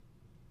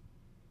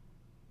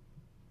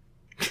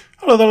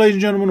Hello there, ladies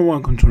and gentlemen, and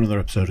welcome to another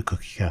episode of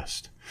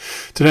CookieCast.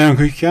 Today on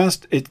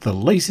CookieCast, it's the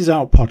Laces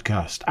Out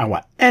podcast,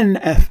 our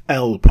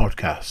NFL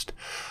podcast.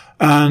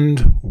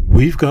 And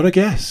we've got a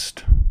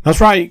guest. That's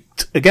right,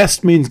 a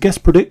guest means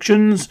guest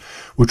predictions.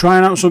 We're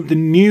trying out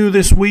something new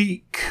this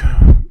week.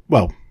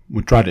 Well,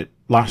 we tried it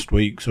last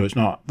week, so it's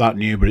not that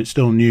new, but it's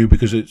still new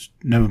because it's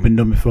never been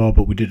done before,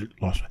 but we did it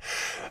last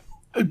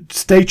week.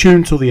 Stay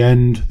tuned till the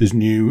end. There's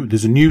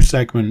a new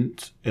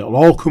segment. It'll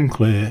all come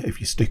clear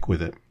if you stick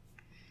with it.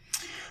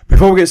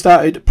 Before we get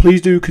started,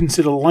 please do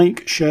consider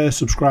like, share,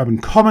 subscribe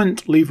and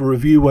comment. Leave a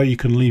review where you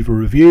can leave a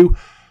review.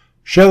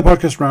 Share the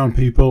podcast around,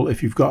 people.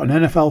 If you've got an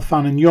NFL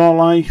fan in your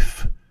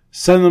life,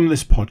 send them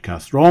this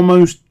podcast. They're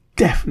almost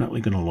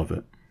definitely going to love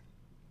it.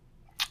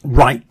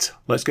 Right,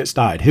 let's get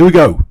started. Here we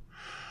go.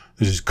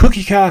 This is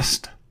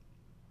CookieCast.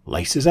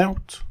 Laces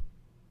out.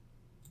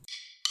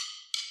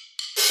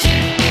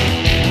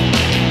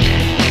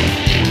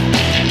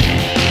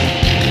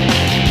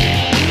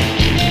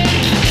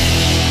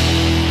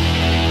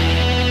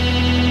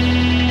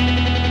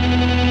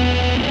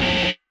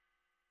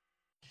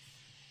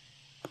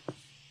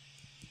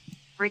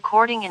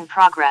 Recording in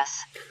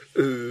progress.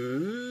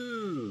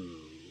 Ooh,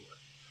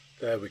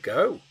 there we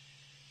go.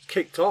 It's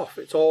kicked off.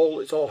 It's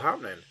all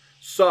happening.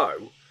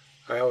 So,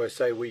 I always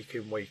say week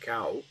in, week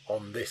out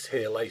on this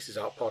here Laces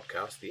Out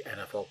podcast, the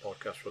NFL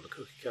podcast for the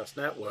CookieCast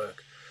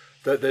Network,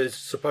 that there's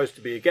supposed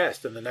to be a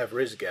guest, and there never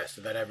is a guest,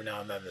 and then every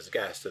now and then there's a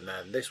guest, and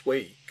then this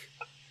week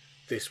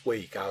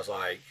I was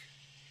like,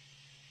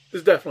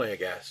 there's definitely a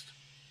guest.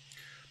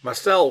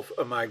 Myself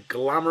and my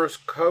glamorous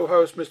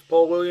co-host, Mr.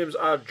 Paul Williams,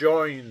 are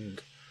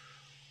joined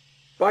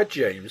by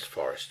James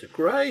Forrester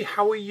Gray.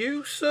 How are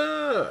you,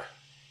 sir?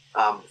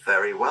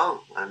 Very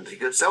well. And your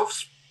good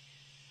selves?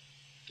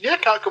 Yeah,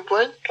 can't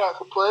complain.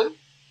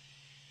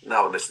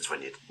 No one listens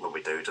when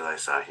we do they?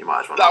 So you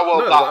might as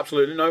well. There's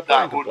absolutely no point.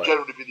 That would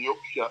generally be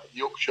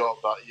the upshot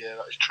of that. Yeah,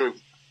 that is true.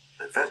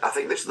 In fact, I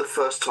think this is the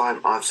first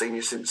time I've seen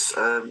you since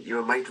you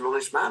were made an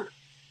honest man.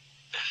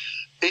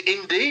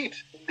 Indeed,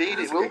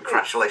 it will.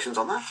 Congratulations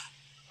on that.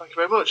 Thank you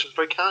very much. It's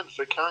very kind.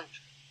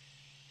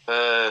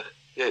 Yeah,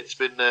 it's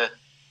been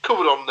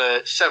covered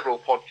on several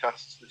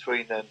podcasts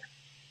between then.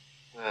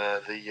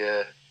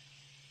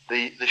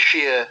 The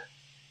sheer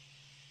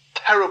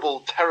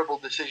terrible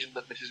decision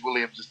that Mrs.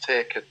 Williams has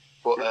taken,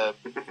 but of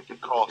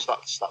course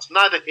that's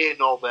neither here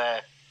nor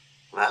there.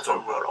 That's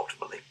on her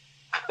ultimately.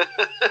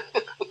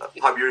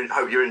 Hope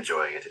you're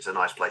enjoying it. It's a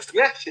nice place to be.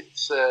 Yes,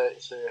 it's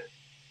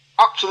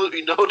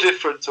absolutely no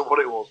different to what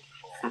it was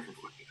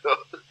before.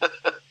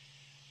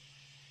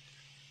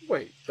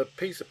 Wait, the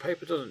piece of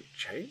paper doesn't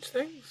change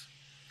things?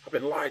 I've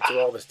been lied to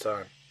all this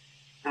time.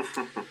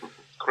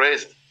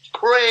 Crazy.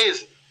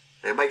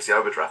 It makes the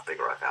overdraft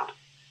bigger, I found.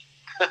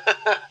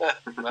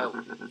 well.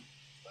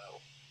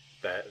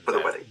 For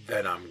the wedding.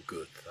 Then I'm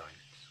good,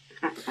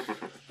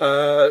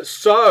 thanks.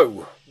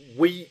 So,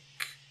 week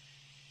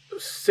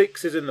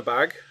 6 is in the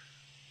bag.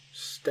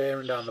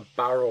 Staring down the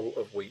barrel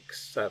of week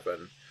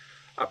 7.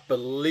 I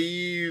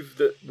believe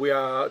that we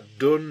are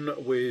done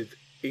with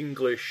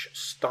English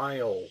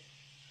style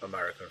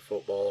American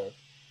football.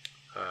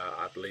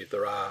 I believe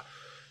there are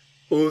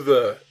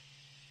other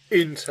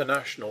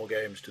international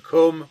games to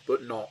come,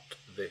 but not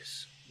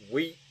this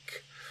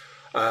week.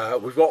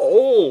 We've got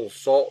all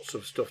sorts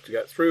of stuff to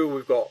get through.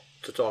 We've got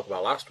to talk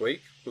about last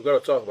week. We've got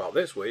to talk about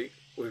this week.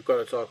 We've got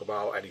to talk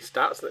about any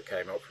stats that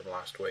came up from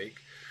last week.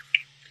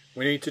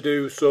 We need to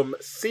do some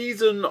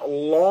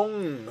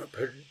season-long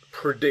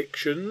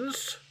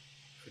predictions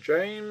for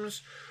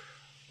James.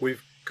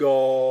 We've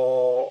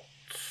got,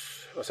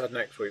 I said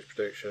next week's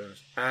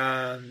predictions,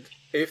 and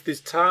if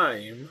there's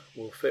time,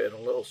 we'll fit in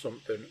a little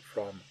something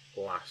from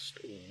last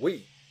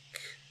week.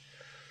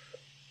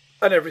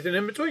 And everything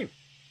in between.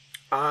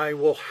 I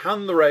will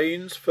hand the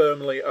reins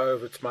firmly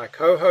over to my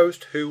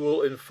co-host, who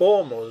will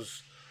inform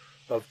us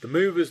of the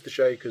movers, the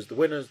shakers, the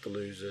winners, the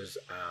losers,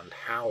 and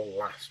how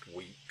last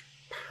week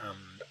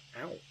panned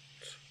out.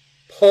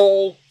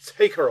 Paul,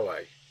 take her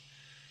away.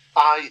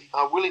 I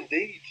will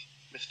indeed,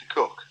 Mr.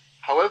 Cook.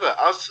 However,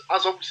 as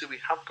obviously we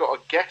have got a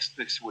guest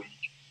this week,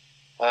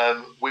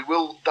 we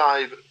will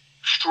dive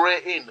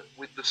straight in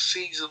with the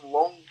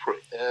season-long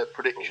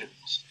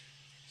predictions.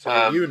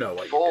 So you know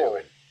what you're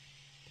doing.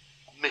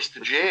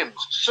 Mr. James.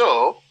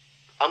 So,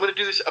 I'm going to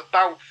do this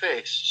about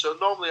face. So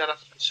normally I'd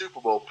have the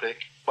Super Bowl pick,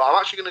 but I'm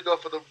actually going to go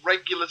for the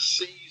regular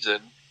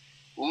season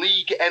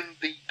league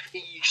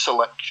MVP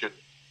selection.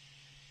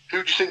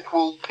 Who do you think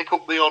will pick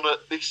up the honour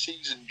this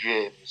season,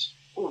 James?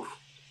 Oof.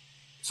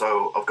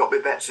 So I've got my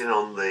bets in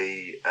on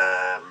the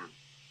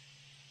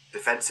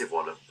defensive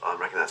one. I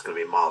reckon that's going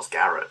to be Myles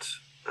Garrett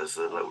as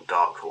a little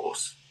dark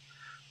horse.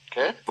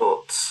 Okay.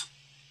 But,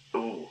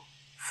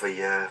 for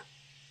your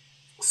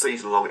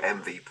season-long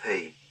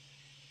MVP,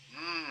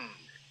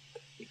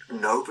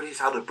 nobody's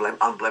had an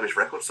unblemished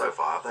record so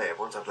far, have they?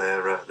 Everyone's had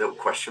their little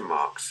question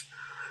marks.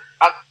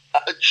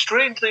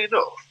 Strangely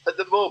enough, at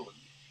the moment,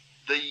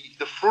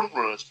 the front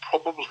runner is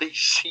probably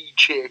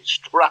CJ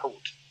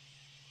Stroud.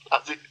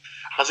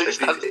 as it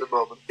stands at the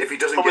moment. If he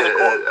doesn't Probably get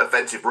the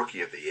offensive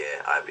rookie of the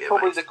year, I'd be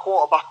Probably amazed. the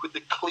quarterback with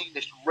the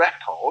cleanest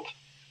record.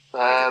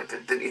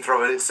 Didn't he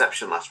throw an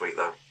interception last week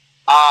though?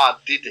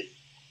 Did he?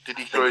 Did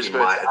he I throw think his he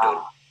first? might have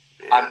done.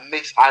 Yeah.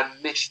 I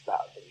missed that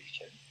at the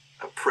weekend.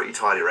 A pretty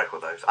tidy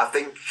record though. I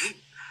think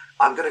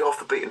I'm going to go off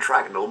the beaten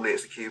track. Normally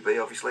it's the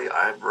QB, obviously.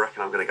 I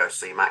reckon I'm going to go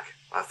C-Mac.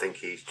 I think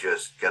he's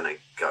just going to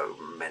go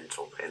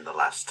mental in the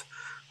last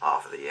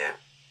half of the year.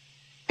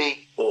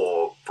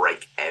 Or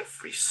break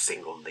every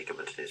single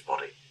ligament in his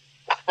body.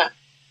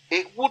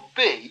 It would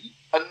be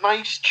a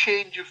nice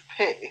change of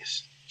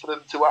pace for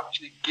them to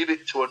actually give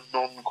it to a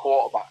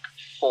non-quarterback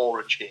for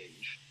a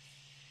change.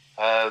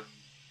 At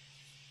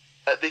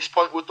this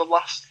point, would the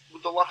last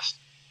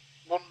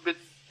one been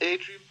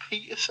Adrian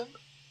Peterson?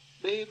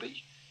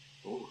 Maybe.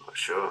 Ooh, not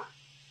sure.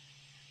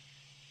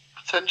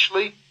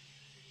 Potentially.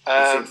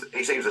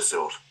 He seems a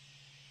sort.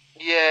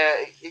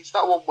 Yeah, it's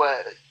that one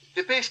where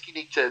they basically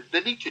need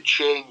to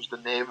change the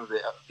name of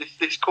it.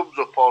 This comes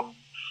up on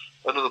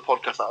another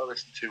podcast that I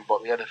listen to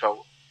about the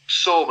NFL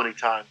so many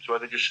times, where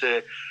they just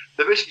say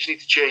they basically just need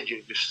to change it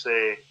and just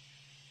say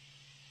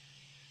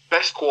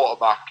best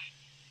quarterback,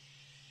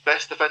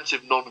 best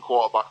defensive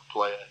non-quarterback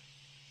player,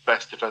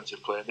 best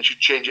defensive player. And they should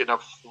change it and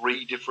have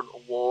 3 different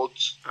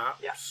awards.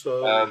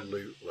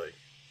 Absolutely.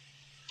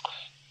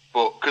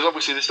 But because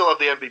obviously they still have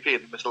the MVP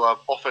and they still have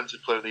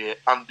offensive player of the year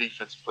and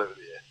defensive player of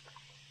the year.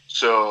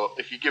 So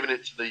if you're giving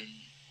it to the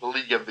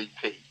league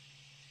MVP,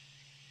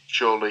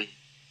 surely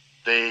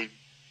they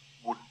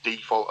would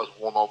default as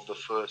one of the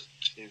first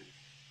 2.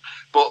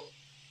 But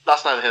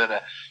that's neither here nor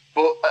there.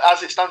 But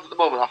as it stands at the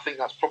moment, I think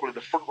that's probably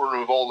the front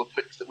runner of all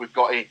the picks that we've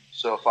got in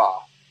so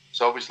far.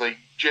 So obviously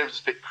James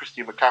has picked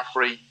Christian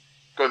McCaffrey.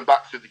 Going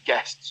back through the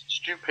guests,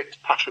 Stu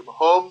picked Patrick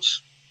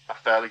Mahomes, a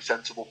fairly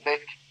sensible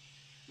pick.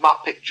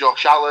 Matt picked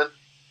Josh Allen.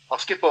 I'll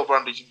skip over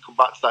Andy's and come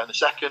back to that in a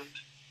second.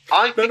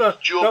 I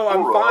picked Joe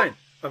Burrow. I'm fine.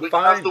 Which,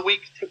 as the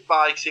weeks tick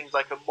by, seems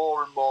like a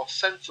more and more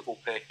sensible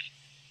pick.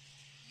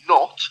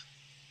 Not.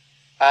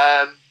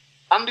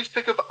 Andy's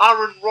pick of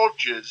Aaron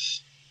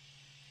Rodgers,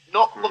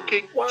 not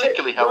looking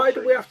particularly healthy. Why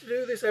do we have to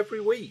do this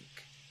every week?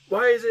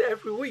 Why is it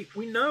every week?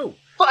 We know.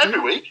 Not every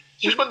week.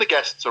 It's just when the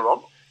guests are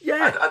on.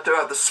 Yeah. I do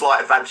have the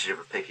slight advantage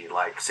of picking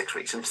like 6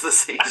 weeks into the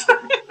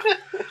season.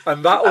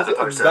 And that'll as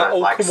opposed to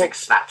like come 6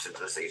 snaps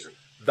into the season.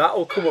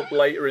 That'll come up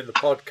later in the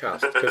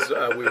podcast because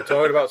we were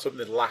talking about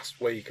something last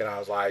week, and I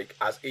was like,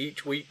 as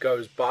each week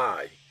goes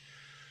by,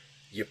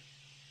 you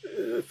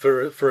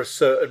for a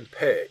certain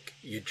pick,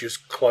 you're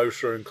just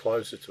closer and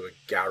closer to a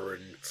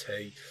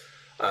guarantee.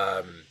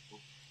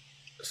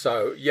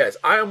 So yes,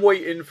 I am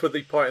waiting for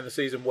the point in the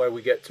season where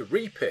we get to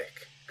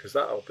repick because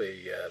that'll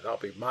be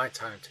my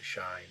time to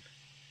shine.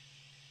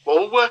 Well,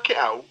 we'll work it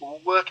out.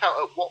 We'll work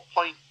out at what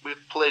point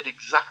we've played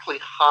exactly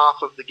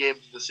half of the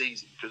games of the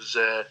season because.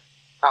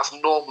 That's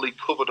normally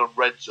covered on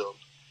Red Zone.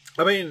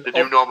 I mean, they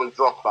do normally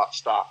drop that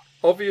stat.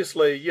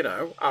 Obviously,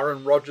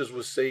 Aaron Rodgers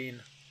was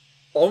seen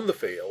on the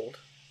field,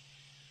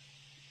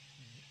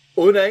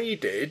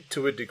 unaided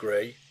to a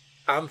degree,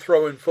 and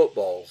throwing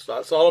footballs.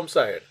 That's all I'm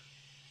saying.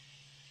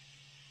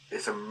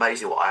 It's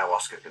amazing what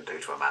ayahuasca can do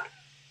to a man.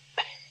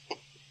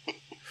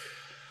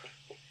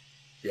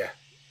 Yeah.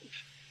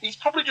 He's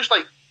probably just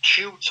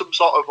chewed some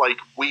sort of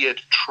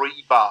weird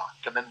tree bark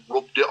and then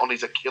rubbed it on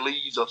his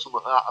Achilles or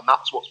something like that, and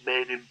that's what's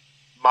made him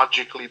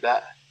magically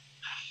better.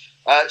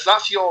 So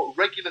that's your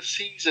regular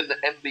season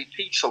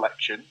MVP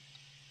selection.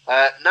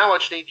 Now I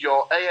just need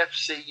your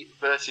AFC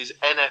versus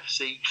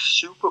NFC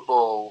Super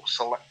Bowl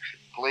selection,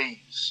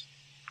 please.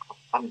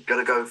 I'm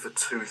going to go for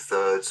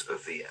 2/3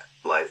 of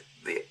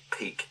the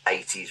peak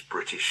 80s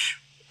British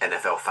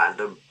NFL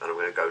fandom, and I'm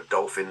going to go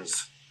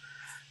Dolphins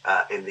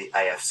in the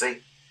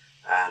AFC,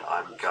 and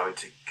I'm going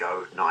to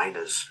go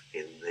Niners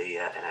in the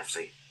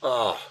NFC.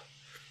 Oh,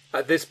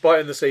 at this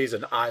point in the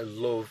season, I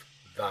love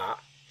that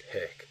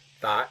pick.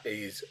 That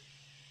is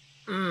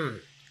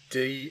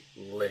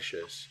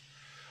delicious.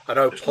 I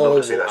know Just Paul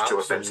love to see will those two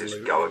offenses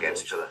absolutely go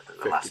against each other in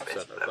the last 50% bit.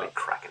 of That'll be that.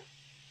 cracking.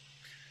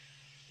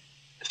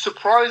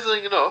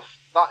 Surprisingly enough,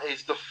 that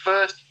is the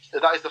first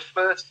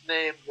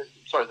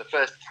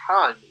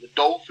time that the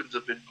Dolphins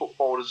have been put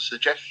forward as a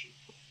suggestion.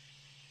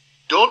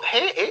 Don't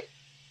hate it.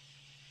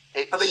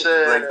 I think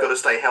they've got to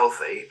stay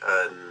healthy,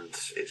 and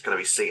it's going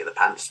to be seat of the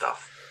pants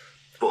stuff.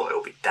 But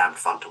it'll be damn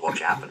fun to watch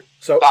it happen.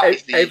 So That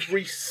is the-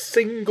 every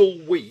single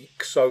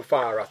week so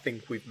far, I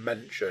think we've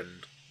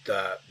mentioned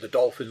that the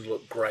Dolphins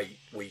look great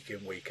week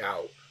in, week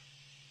out,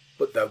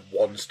 but they're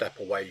one step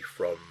away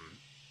from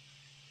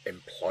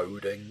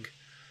imploding.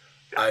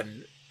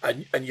 And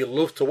you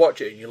love to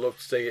watch it and you love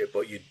to see it,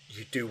 but you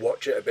do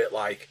watch it a bit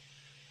like,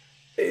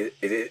 is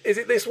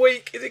it this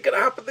week? Is it going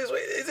to happen this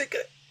week? Is it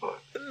going?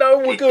 No,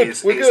 we're good.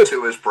 We're good. Is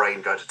Tua's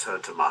brain going to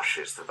turn to mush?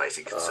 Is the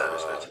basic concern,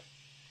 isn't it?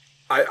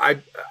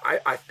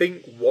 I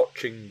think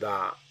watching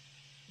that,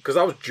 because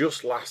that was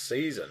just last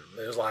season.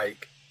 It was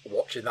like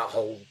watching that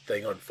whole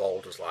thing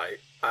unfold was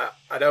like, I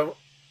don't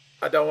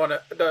want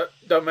to.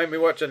 Don't make me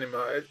watch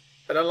anymore.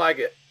 I don't like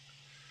it.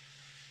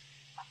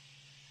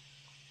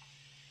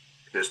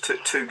 There's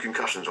two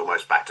concussions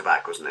almost back to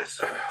back, wasn't it?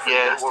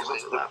 Yeah, it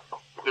wasn't.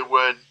 They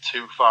weren't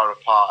too far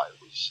apart.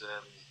 It was.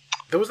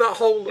 There was that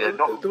whole. Yeah,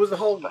 there was the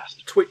whole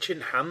best.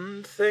 twitching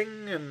hand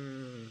thing,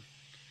 and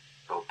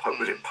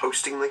Was it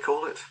posting? They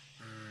call it.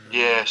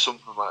 Yeah,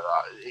 something like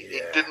that.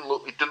 It didn't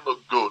look. It didn't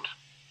look good.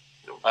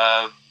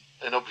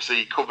 And obviously,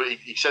 he covered.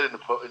 He said in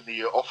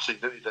the off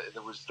season, didn't he, that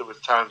there was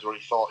times where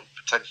he thought he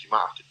potentially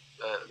might have to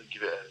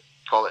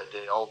call it a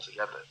day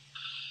altogether.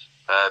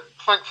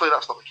 Thankfully,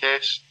 that's not the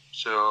case.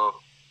 So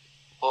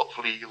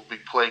hopefully, he'll be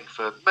playing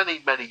for many,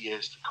 many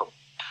years to come.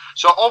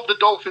 So, of the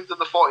Dolphins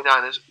and the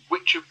 49ers,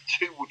 which of the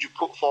two would you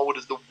put forward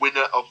as the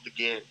winner of the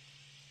game?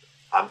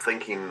 I'm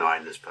thinking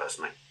Niners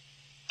personally.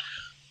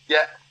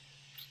 Yeah,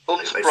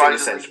 They seem a unsurprisingly,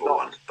 sensible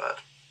one, but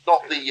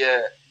not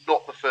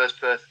the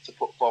first person to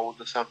put forward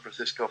the San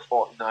Francisco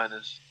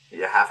 49ers.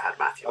 you have had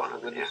Matthew on,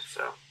 haven't you?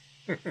 So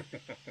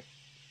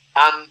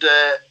And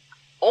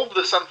of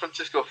the San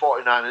Francisco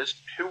 49ers,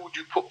 who would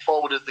you put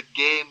forward as the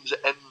game's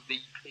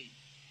MVP?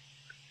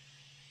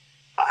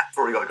 I've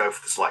probably got to go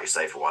for the slightly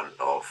safer one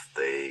of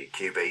the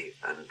QB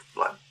and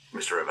like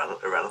Mr.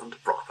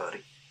 Irrelevant, Brock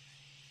Purdy.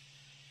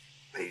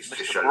 He's Mr.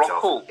 just shown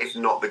Brockles. himself, if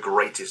not the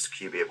greatest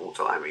QB of all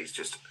time, he's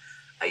just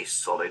a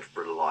solid,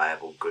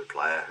 reliable, good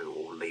player who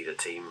will lead a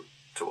team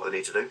to what they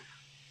need to do.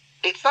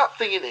 It's that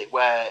thing in it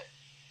where,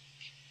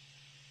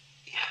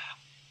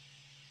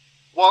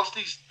 whilst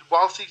he's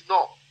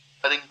not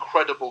an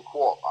incredible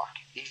quarterback,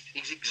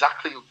 he's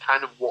exactly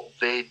kind of what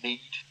they need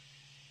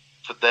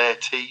for their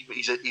team.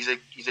 He's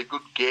a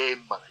good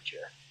game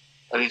manager,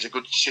 and he's a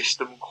good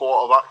system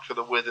quarterback for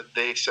the way that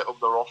they set up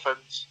their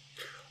offense.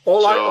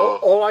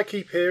 all I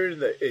keep hearing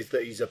is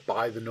that he's a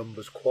by the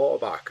numbers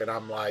quarterback, and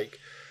I'm like,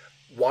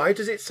 why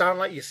does it sound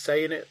like you're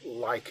saying it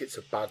like it's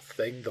a bad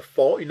thing? The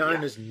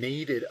 49ers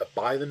needed a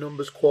by the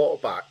numbers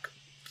quarterback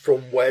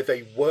from where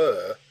they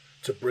were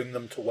to bring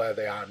them to where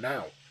they are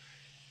now.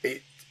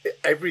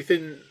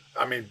 Everything,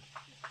 I mean,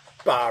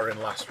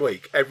 barring last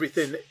week,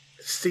 everything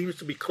seems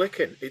to be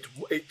clicking.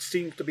 It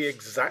seems to be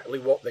exactly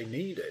what they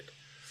needed.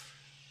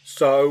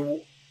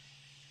 So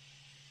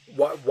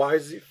why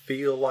does it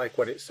feel like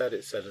when it's said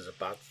as a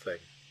bad thing?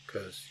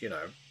 Because,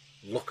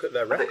 look at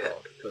their record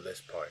at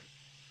this point.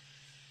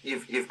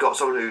 You've got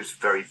someone who's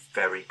very,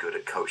 very good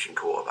at coaching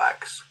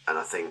quarterbacks, and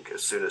I think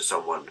as soon as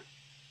someone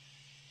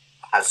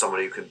has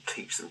someone who can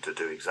teach them to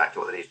do exactly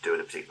what they need to do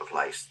in a particular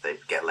place, they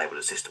get labelled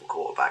a system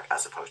quarterback,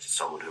 as opposed to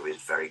someone who is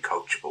very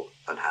coachable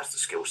and has the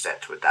skill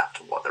set to adapt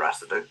to what they're asked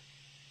to do,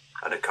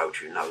 and a coach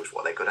who knows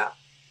what they're good at.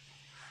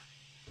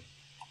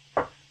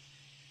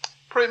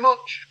 Pretty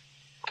much.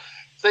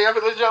 So,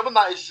 ladies and gentlemen,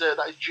 that is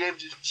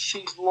James's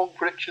season-long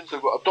predictions.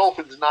 We've got a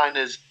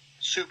Dolphins-Niners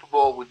Super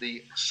Bowl with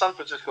the San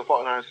Francisco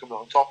 49ers coming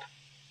on top,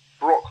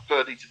 Brock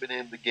Purdy to be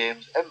named the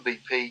game's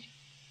MVP,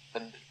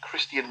 and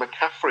Christian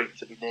McCaffrey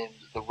to be named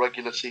the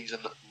regular season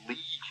league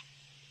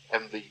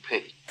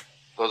MVP.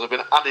 Those have been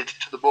added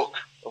to the book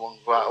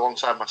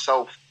alongside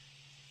myself,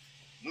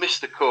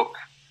 Mr. Cook,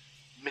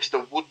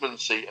 Mr.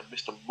 Woodmansey, and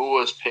Mr.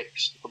 Moore's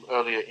picks from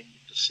earlier in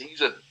the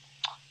season.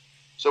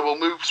 So we'll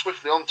move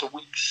swiftly on to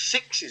Week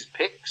 6's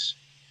picks,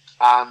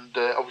 and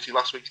obviously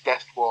last week's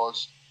guest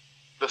was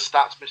the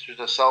stats mistress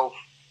herself,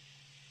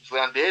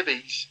 Leanne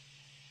Davies.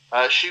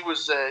 She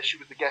was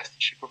the guest.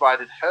 She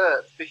provided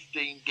her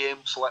 15 game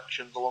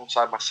selections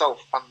alongside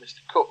myself and Mr.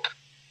 Cook.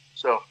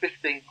 So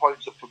 15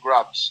 points up for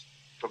grabs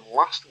from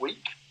last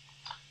week.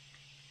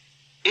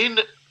 In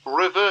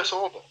reverse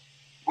order,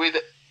 with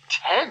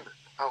 10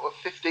 out of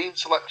 15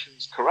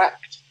 selections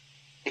correct,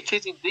 it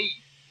is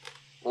indeed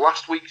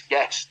last week's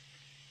guest.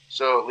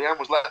 So Leanne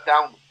was let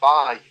down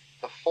by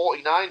the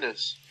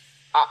 49ers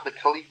at the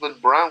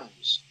Cleveland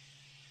Browns,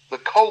 the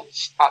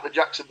Colts at the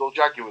Jacksonville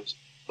Jaguars,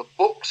 the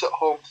Bucs at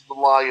home to the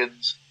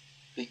Lions,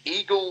 the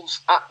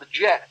Eagles at the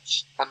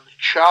Jets, and the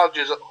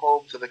Chargers at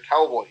home to the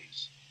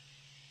Cowboys.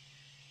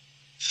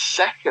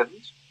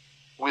 Second,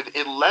 with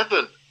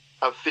 11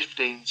 of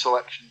 15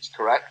 selections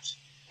correct,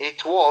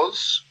 it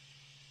was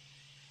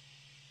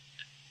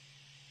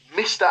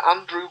Mr.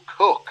 Andrew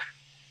Cook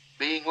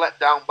being let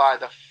down by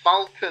the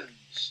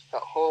Falcons at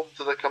home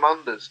to the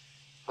Commanders,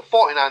 the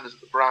 49ers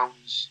at the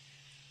Browns,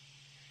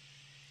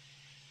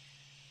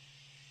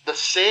 the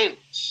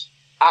Saints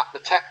at the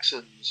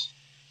Texans,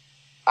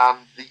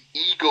 and the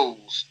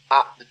Eagles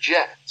at the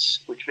Jets,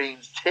 which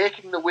means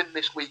taking the win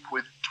this week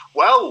with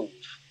 12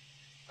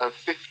 of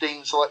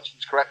 15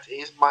 selections correct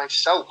is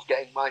myself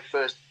getting my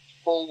first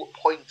full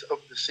point of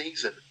the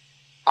season.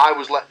 I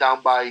was let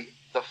down by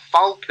the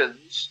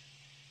Falcons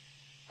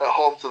at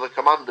home to the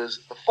Commanders,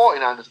 the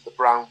 49ers at the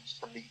Browns,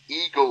 and the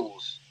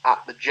Eagles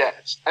at the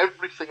Jets.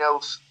 Everything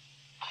else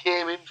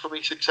came in for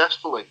me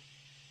successfully,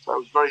 so I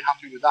was very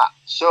happy with that.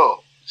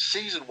 So,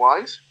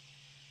 season-wise,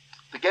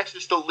 the guest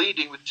is still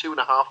leading with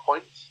 2.5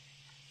 points.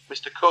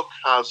 Mr. Cook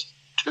has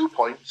 2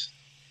 points,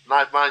 and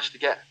I've managed to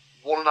get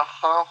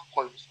 1.5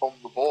 points on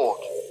the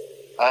board.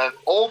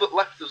 All that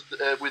left us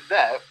with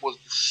there was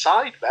the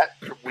side bet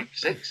from week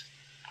 6.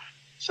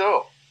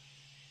 So,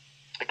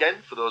 again,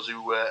 for those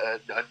who are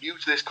new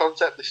to this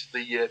concept, this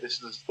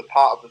is the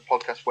part of the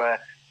podcast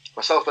where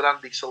myself and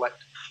Andy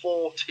select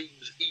 4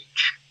 teams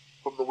each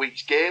from the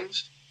week's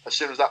games. As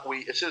soon as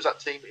that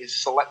team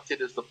is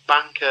selected as the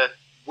banker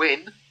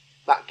win,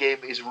 that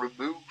game is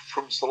removed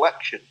from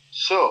selection.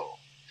 So,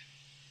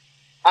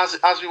 as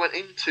we went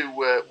into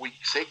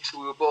week 6,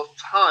 we were both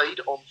tied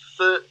on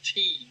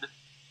 13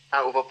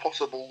 out of a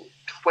possible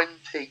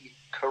 20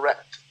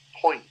 correct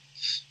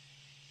points.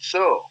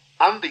 So,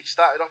 Andy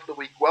started off the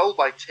week well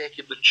by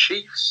taking the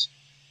Chiefs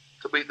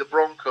to beat the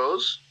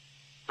Broncos.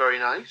 Very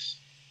nice.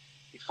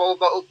 He followed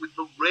that up with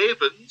the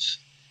Ravens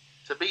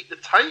to beat the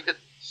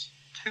Titans.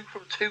 2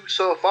 from 2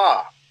 so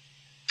far.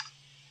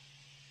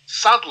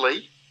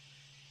 Sadly,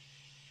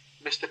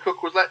 Mr.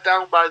 Cook was let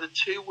down by the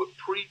 2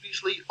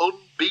 previously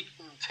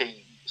unbeaten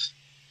teams,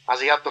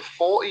 as he had the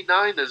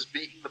 49ers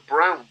beating the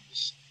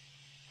Browns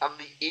and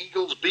the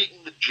Eagles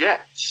beating the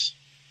Jets.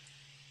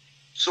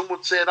 Some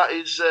would say that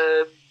is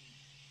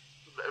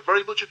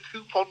very much a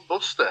coupon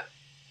buster.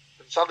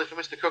 And sadly for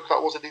Mr. Cook,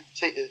 that wasn't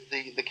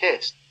the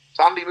case.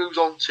 So Andy moves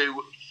on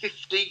to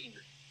 15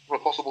 from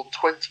a possible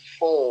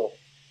 24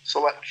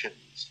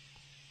 selections.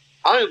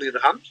 I, on the other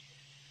hand,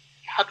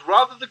 had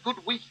rather the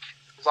good week,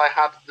 as I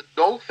had the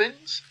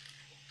Dolphins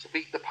to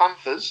beat the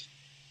Panthers,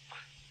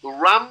 the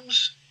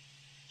Rams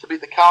to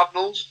beat the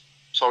Cardinals,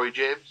 sorry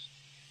James,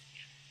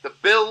 the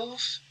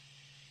Bills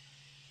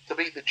to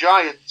beat the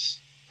Giants,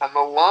 and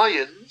the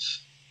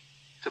Lions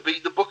to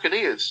beat the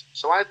Buccaneers.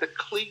 So I had the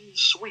clean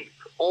sweep,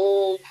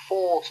 all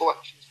 4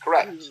 selections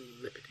correct. So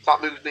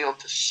that moves me on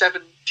to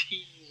 17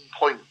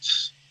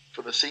 points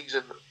for the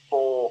season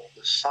for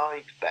the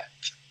side bet.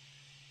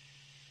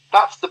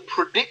 That's the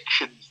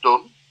predictions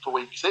done for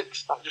week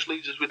 6. That just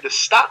leaves us with the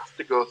stats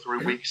to go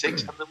through week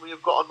 6, and then we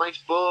have got a nice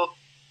bow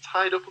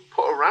tied up and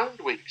put around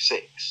week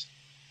 6.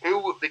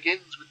 Who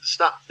begins with the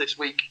stats this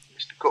week,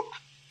 Mr. Cook?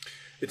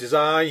 It is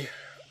I.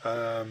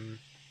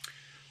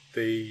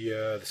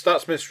 The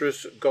Stats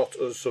Mistress got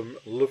us some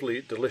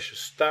lovely,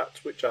 delicious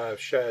stats, which I have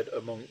shared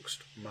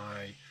amongst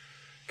my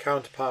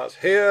counterparts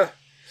here.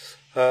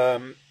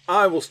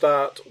 I will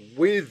start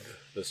with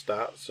the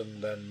stats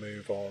and then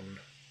move on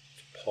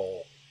to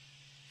Paul.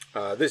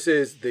 This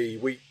is the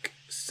Week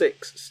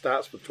 6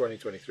 stats for the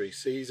 2023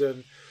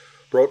 season,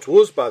 brought to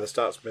us by the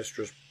Stats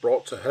Mistress,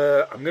 brought to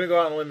her. I'm going to go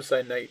out on a limb and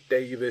say Nate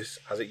Davis,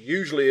 as it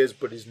usually is,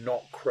 but is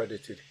not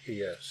credited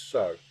here.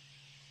 So,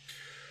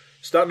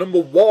 stat number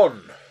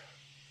 1,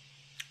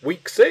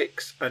 Week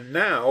 6, and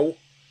now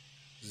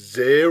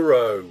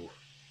 0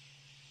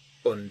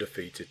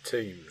 undefeated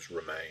teams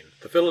remain.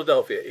 The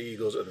Philadelphia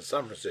Eagles and the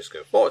San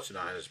Francisco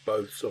 49ers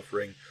both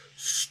suffering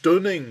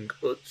stunning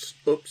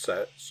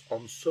upsets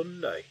on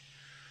Sunday.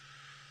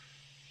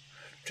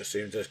 Just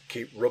seem to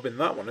keep rubbing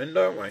that one in,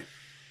 don't we?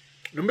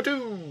 Number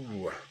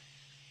 2.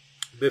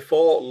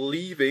 Before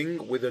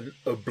leaving with an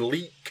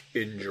oblique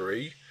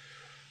injury,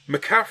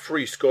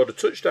 McCaffrey scored a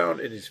touchdown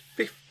in his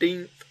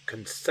 15th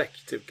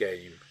consecutive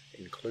game,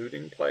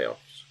 including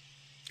playoffs,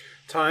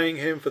 tying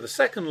him for the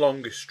second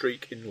longest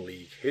streak in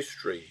league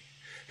history.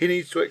 He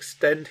needs to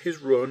extend his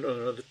run on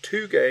another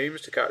 2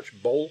 games to catch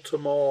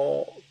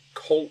Baltimore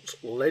Colts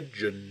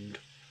legend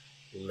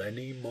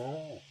Lenny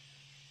Moore.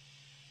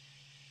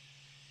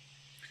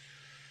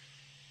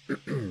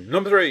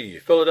 Number 3.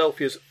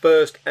 Philadelphia's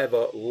first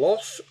ever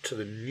loss to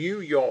the New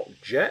York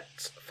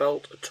Jets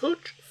felt a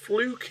touch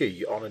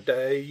fluky on a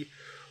day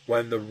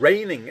when the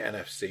reigning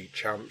NFC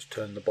champs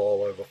turned the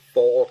ball over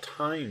 4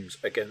 times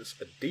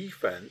against a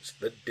defense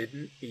that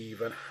didn't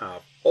even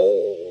have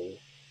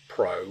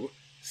all-pro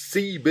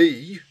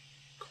CB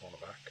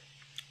cornerback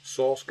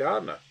Sauce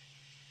Gardner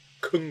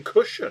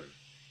concussion.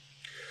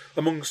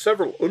 Among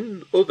several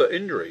other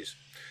injuries,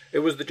 it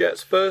was the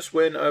Jets' first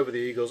win over the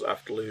Eagles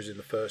after losing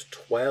the first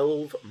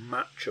 12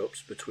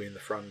 matchups between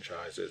the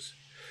franchises.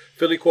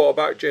 Philly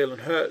quarterback Jalen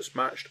Hurts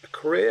matched a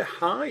career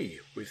high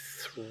with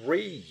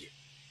 3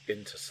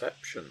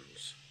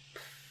 interceptions.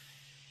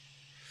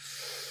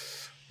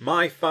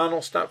 My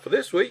final stat for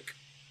this week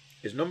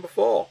is number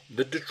 4.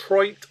 The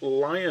Detroit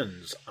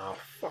Lions are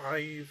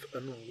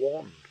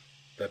 5-1,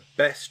 their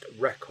best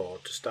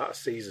record to start a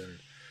season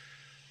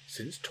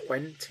since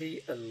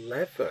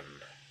 2011,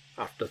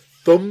 after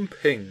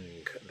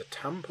thumping the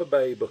Tampa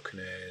Bay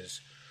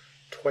Buccaneers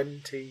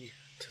 20-6.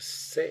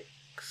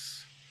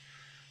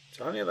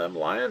 Telling you, them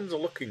Lions are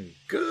looking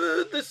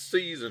good this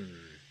season.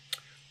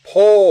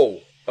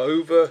 Paul,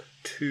 over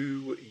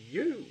to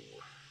you.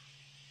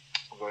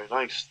 Very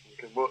nice.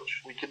 Thank you very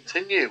much. We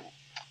continue.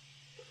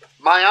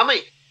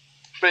 Miami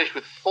finished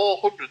with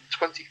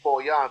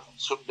 424 yards on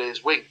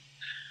Sunday's win.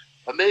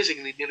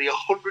 Amazingly, nearly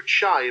 100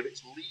 shy of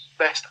its league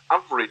best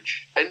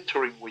average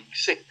entering week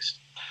 6.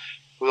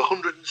 With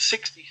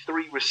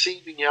 163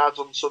 receiving yards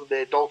on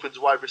Sunday, Dolphins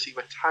wide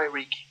receiver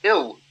Tyreek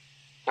Hill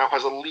now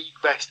has a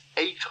league best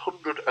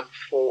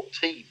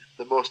 814,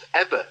 the most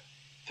ever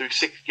through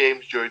 6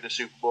 games during the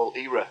Super Bowl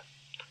era.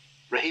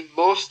 Raheem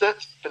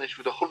Mostert finished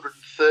with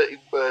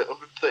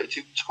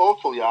 132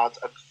 total yards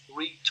and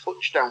 3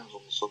 touchdowns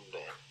on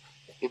Sunday.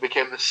 He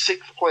became the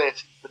 6th player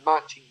since the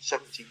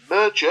 1970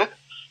 merger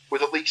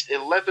with at least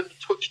 11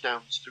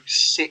 touchdowns through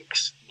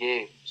 6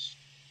 games.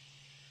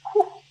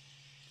 Whew.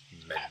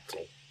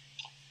 Mental.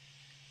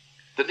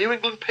 The New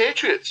England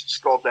Patriots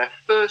scored their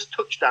first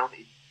touchdown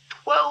in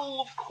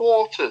 12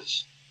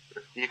 quarters,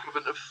 the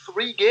equivalent of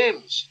 3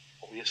 games,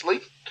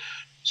 obviously.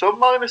 Some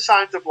minor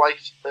signs of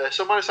life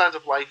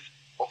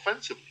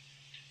offensively.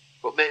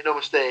 But make no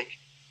mistake,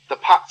 the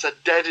Pats are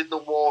dead in the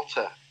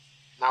water,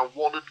 now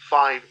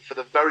 1-5 for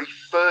the very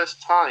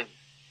first time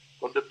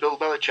under Bill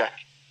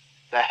Belichick,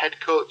 their head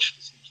coach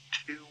since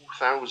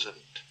 2000.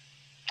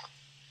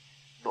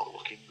 Not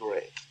looking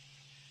great.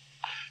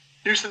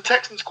 Houston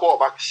Texans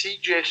quarterback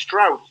C.J.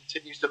 Stroud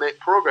continues to make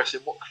progress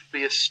in what could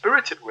be a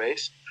spirited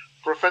race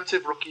for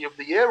Offensive Rookie of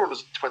the Year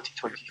honours in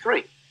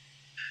 2023.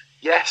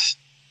 Yes,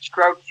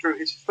 Stroud threw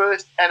his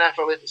first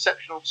NFL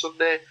interception on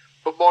Sunday,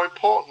 but more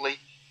importantly,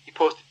 he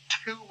posted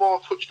 2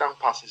 more touchdown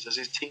passes as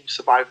his team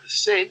survived the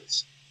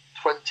Saints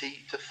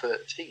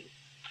 20-13.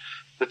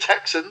 The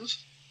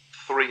Texans,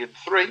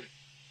 3-3,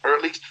 are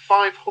at least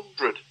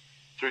 500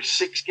 through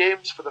 6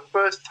 games for the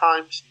first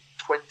time since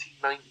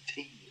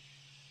 2019.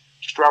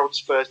 Stroud's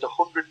first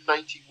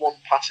 191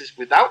 passes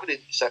without an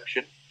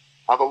interception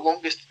are the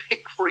longest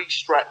pick-free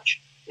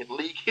stretch in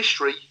league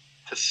history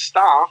to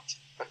start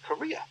a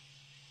career.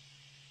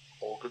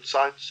 All good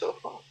signs so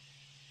far.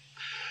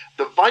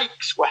 The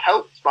Vikes were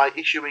helped by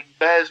issuing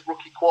Bears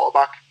rookie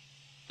quarterback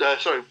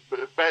 2,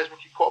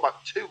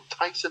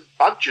 Tyson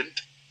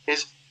Bagent,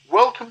 his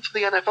welcome to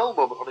the NFL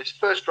moment on his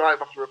first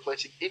drive after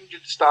replacing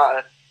injured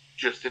starter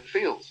Justin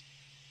Fields.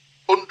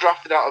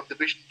 Undrafted out of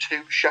Division II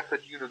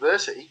Shepherd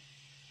University,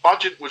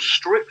 Bagent was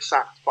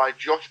strip-sacked by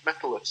Josh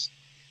Metellus,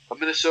 and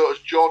Minnesota's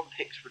Jordan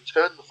Hicks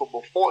returned the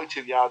fumble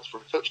 42 yards for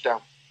a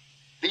touchdown,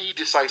 the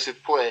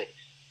decisive play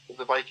in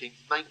the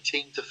Vikings'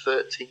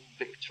 19-13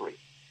 victory.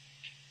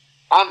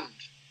 And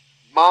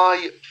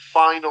my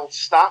final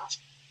stat,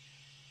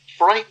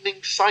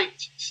 frightening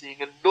sight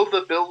seeing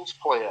another Bills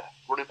player,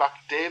 running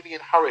back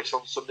Damian Harris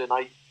on Sunday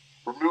night,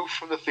 removed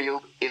from the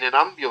field in an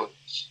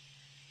ambulance.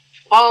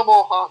 Far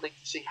more heartening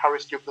to see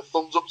Harris give the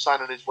thumbs up sign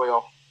on his way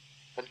off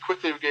and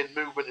quickly regain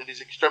movement in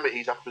his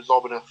extremities after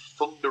absorbing a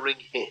thundering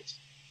hit.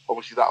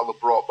 Obviously that'll have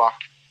brought back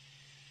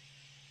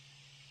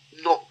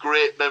not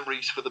great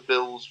memories for the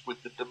Bills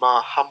with the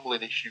Damar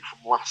Hamlin issue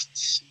from last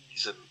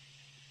season,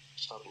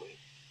 sadly.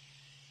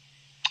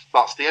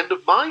 That's the end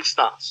of my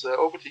stats.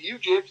 Over to you,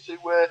 James, to,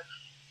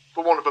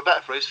 for want of a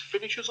better phrase,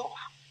 finish us off.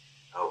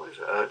 Oh,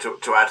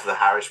 to add to the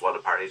Harris one,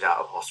 apparently he's out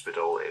of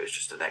hospital. It was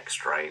just a neck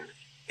strain.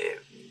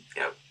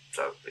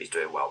 So he's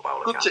doing well by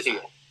all accounts. Good to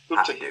hear.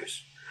 Happy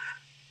news.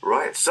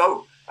 Right,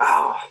 so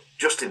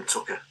Justin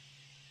Tucker,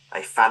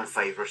 a fan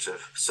favourite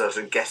of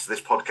certain guests of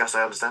this podcast,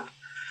 I understand.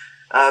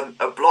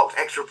 A blocked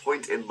extra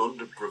point in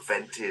London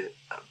prevented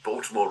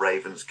Baltimore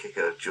Ravens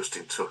kicker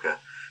Justin Tucker,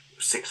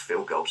 6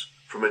 field goals,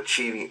 from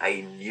achieving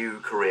a new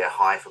career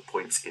high for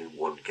points in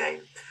one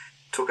game.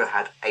 Tucker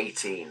had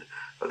 18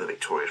 of the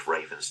victorious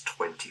Ravens'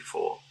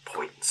 24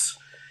 points.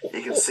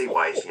 You can see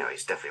why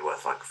he's definitely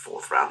worth like a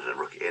 4th round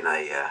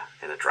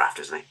in a draft,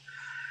 isn't he?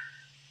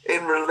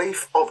 In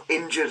relief of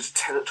injured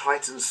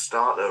Titans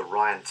starter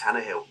Ryan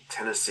Tannehill,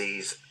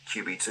 Tennessee's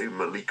QB2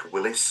 Malik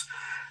Willis,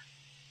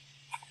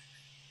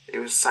 he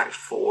was sacked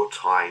 4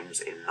 times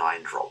in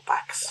 9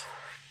 dropbacks.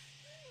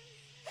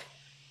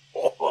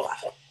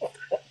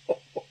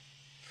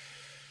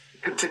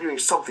 Continuing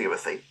something of a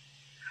theme,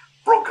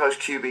 Broncos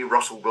QB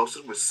Russell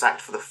Wilson was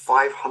sacked for the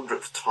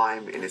 500th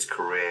time in his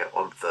career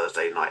on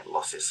Thursday night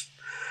losses.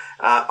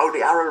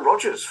 Only Aaron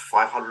Rodgers,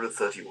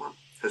 531,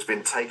 has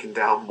been taken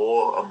down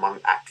more among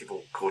active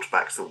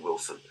quarterbacks than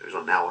Wilson, who's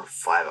now on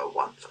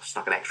 501, so I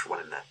snuck an extra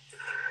one in there,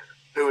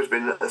 who has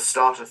been a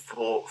starter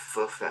for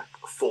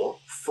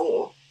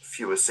 4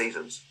 fewer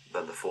seasons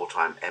than the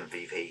 4-time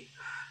MVP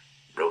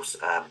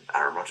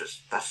Aaron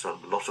Rodgers. That's a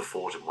lot of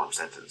 4s in one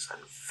sentence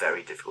and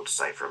very difficult to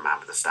say for a man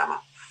with a stammer.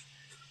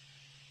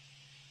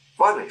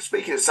 Finally,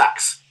 speaking of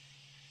sacks,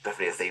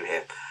 definitely a theme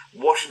here.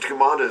 Washington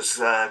Commanders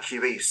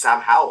QB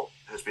Sam Howell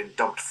has been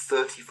dumped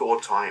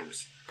 34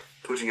 times,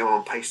 putting him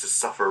on pace to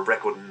suffer a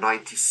record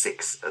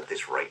 96 at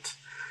this rate.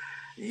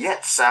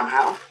 Yet Sam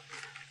Howell,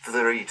 for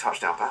 3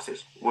 touchdown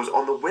passes, was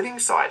on the winning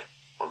side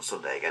on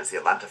Sunday against the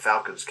Atlanta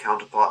Falcons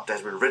counterpart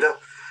Desmond Ridder,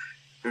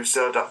 who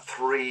served up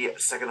 3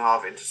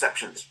 second-half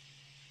interceptions.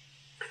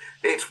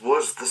 It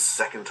was the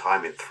second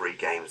time in 3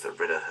 games that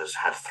Ridder has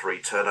had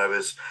 3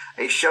 turnovers,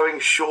 a showing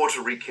sure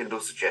to rekindle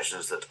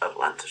suggestions that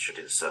Atlanta should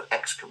insert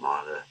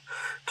ex-commander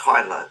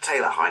Taylor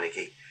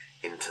Heineke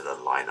into the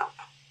lineup.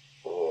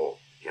 Or,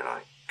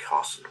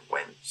 Carson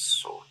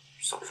Wentz or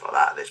something like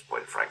that at this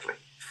point, frankly.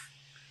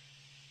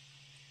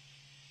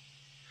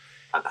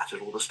 And that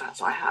is all the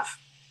stats I have.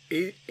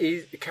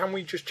 Can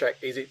we just check,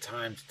 is it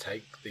time to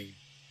take the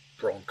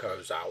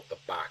Broncos out the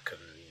back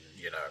and,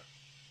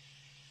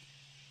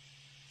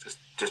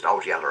 Just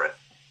old yeller it.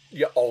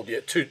 Yeah, old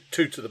year. Two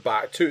to the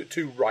back,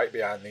 two right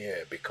behind the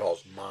ear,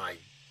 because my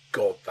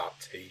God,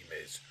 that team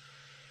is.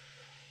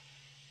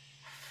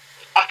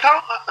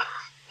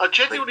 I I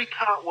genuinely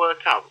can't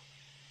work out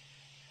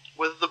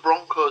whether the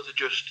Broncos are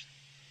just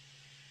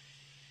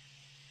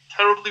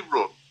terribly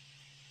run,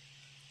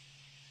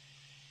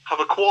 have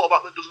a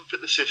quarterback that doesn't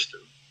fit the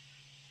system,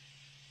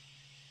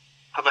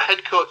 have a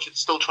head coach that's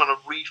still trying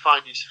to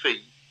re-find his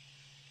feet,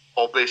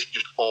 or basically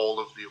just all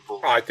of the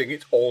above. I think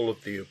it's all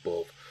of the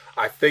above.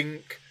 I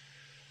think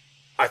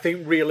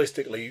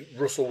realistically,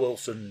 Russell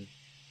Wilson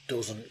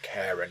doesn't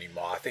care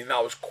anymore. I think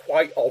that was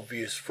quite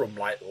obvious from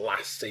like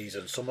last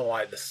season. Some of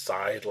like the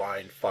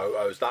sideline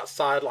photos. That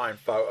sideline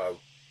photo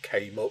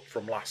came up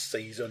from last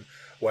season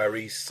where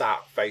he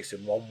sat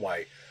facing one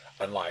way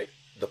and like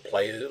the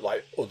players,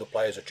 like other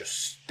players, are just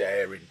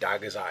staring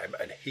daggers at him,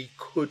 and he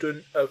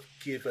couldn't have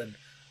given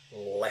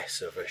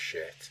less of a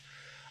shit.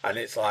 And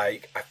it's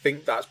like, I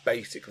think that's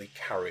basically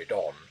carried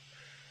on.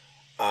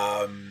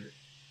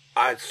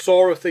 I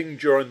saw a thing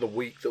during the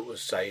week that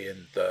was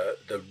saying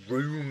that the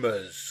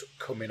rumours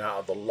coming out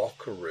of the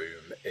locker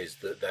room is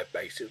that they're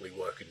basically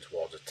working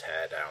towards a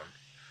teardown.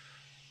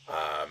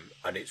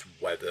 And it's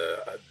whether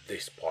at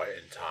this point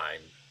in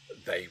time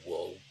they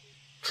will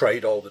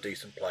trade all the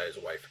decent players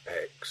away for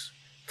picks,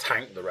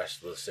 tank the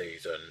rest of the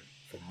season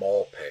for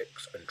more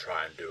picks, and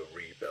try and do a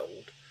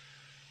rebuild.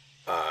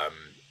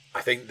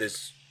 I think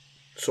there's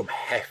some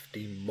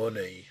hefty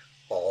money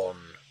on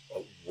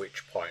at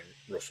which point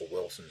Russell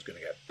Wilson's going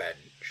to get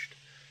benched,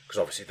 because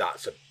obviously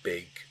that's a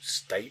big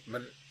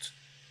statement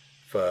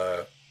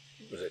for,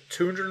 was it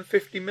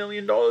 $250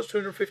 million,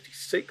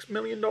 $256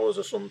 million or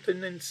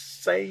something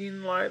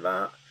insane like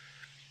that?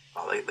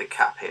 I think the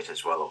cap hit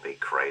as well will be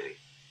crazy.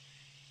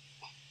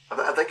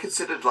 Have they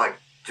considered like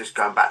just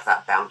going back to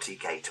that bounty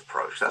gate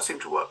approach? That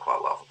seemed to work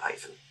quite well for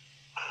Peyton.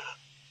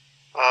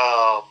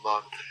 Oh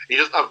man, he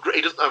doesn't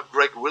have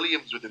Greg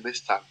Williams with him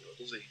this time,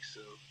 though, does he?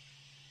 So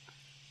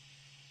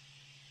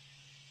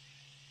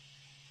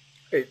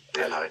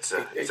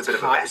it's a bit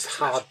of a mess. It's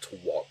hard to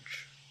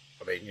watch.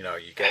 I mean, you know,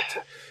 you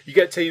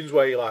get teams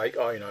where you're like,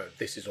 oh, you know,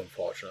 this is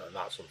unfortunate and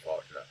that's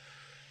unfortunate.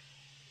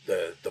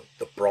 The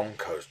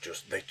Broncos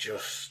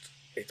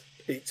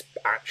it's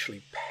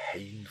actually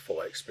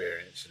painful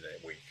experiencing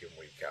it week in,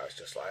 week out. It's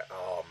just like,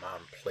 oh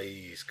man,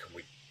 please,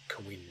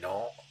 can we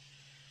not?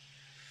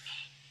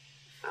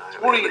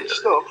 It's worrying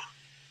stuff.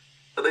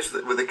 At least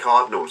with the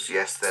Cardinals,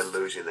 yes, they're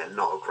losing. They're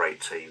not a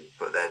great team,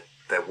 but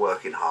they're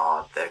working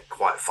hard. They're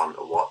quite fun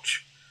to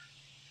watch.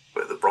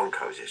 But the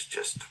Broncos is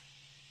just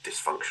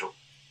dysfunctional.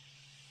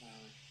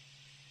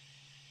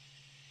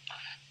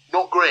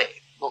 Not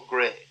great.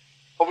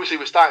 Obviously,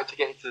 we're starting to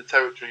get into the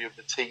territory of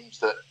the teams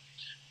that,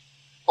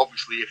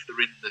 obviously, if they're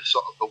in the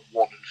sort of the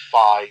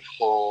 1-5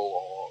 hole,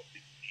 or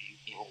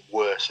even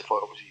worse, if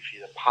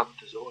you're the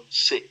Panthers or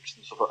 6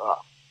 and stuff like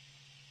that.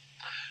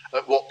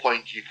 At what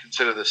point do you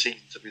consider the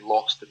season to be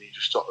lost, and you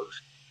just sort of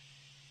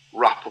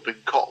wrap up in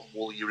cotton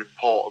wool your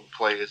important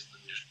players and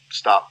then just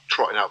start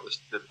trotting out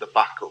the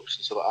backups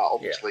and stuff like that?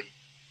 Obviously,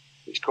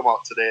 it's come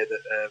out today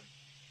that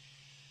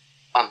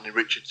Anthony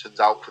Richardson's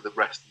out for the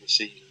rest of the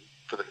season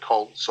for the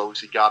Colts. So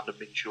obviously Gardner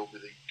Minshew will be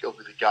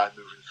the guy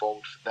moving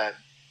forward for them.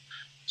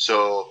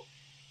 So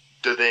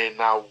do they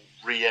now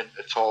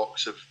re-enter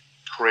talks of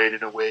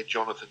trading away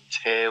Jonathan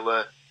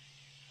Taylor?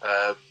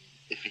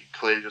 If he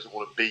clearly doesn't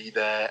want to be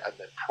there, and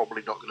they're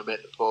probably not going to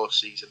make the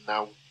postseason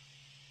now.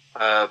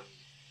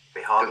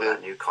 Be hard with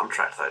that new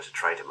contract, though, to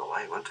trade him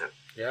away, won't it?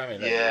 Yeah, I mean,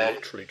 they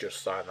literally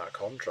just signed that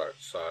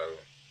contract, so...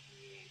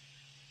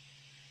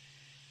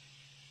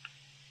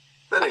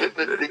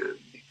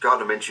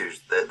 Gardner Minshew's,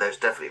 there's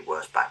definitely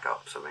worse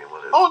backups. I mean,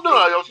 Oh, no,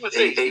 I was going to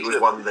say... He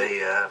won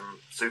the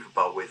Super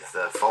Bowl with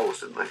Foles,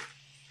 didn't they?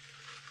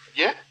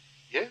 Yeah,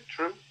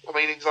 true. I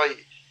mean, it's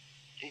like...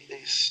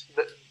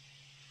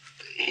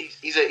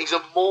 He's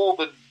a more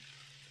than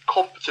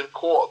competent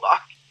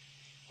quarterback,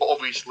 but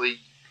obviously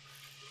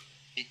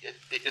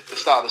at the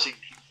start of the season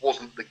he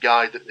wasn't the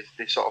guy that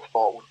they sort of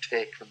thought would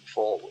take them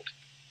forward.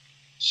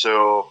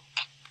 So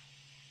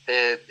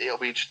it'll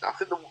be interesting. I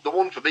think the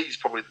one for me is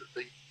probably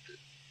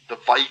the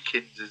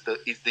Vikings is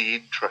the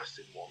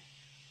interesting one,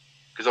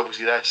 because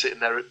obviously they're sitting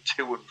there at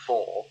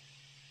 2-4.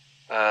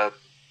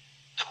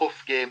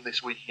 Tough game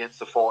this week against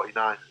the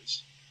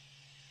 49ers.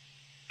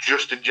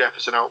 Justin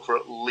Jefferson out for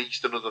at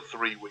least another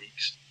 3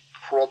 weeks,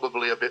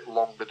 probably a bit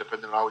longer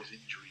depending on how his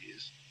injury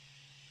is.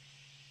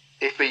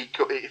 If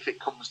it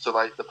comes to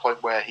like the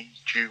point where he's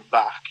due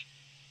back,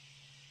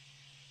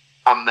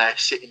 and they're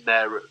sitting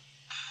there at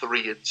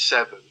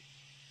 3-7,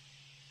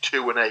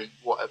 2-8,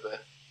 whatever,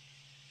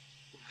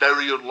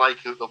 very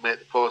unlikely that they'll make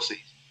the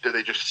postseason. Do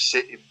they just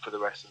sit him for the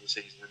rest of the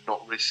season and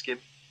not risk him?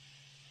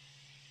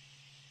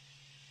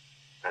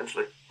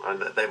 Potentially,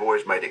 and they've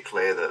always made it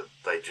clear that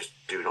they just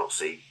do not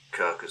see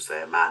Kirk as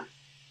their man.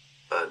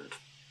 And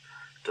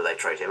do they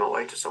trade him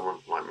away to someone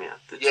like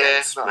the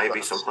Jets?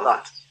 Maybe something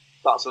like that.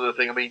 That's another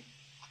thing. I mean,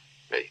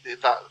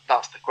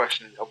 that's the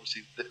question.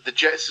 Obviously, the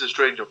Jets is a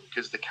strange one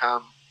because they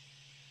can't.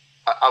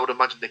 I would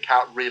imagine they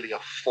can't really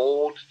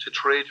afford to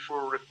trade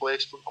for a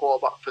replacement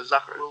quarterback for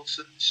Zach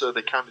Wilson, so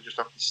they kind of just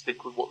have to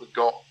stick with what they've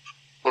got,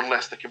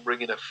 unless they can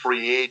bring in a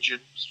free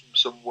agent from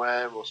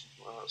somewhere or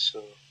something like that.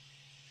 So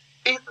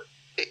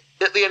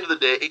At the end of the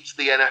day, it's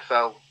the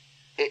NFL.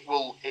 It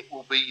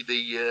will be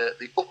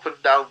the up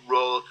and down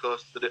roller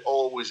coaster that it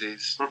always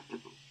is,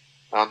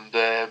 and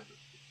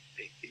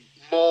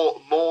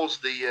more's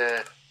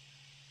the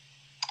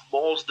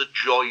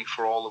joy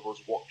for all of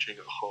us watching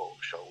at home,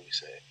 shall we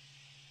say?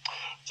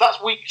 So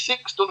that's week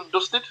 6 done and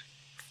dusted.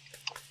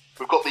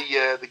 We've got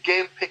the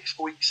game picks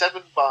for week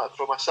 7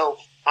 for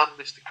myself and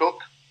Mr.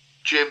 Cook.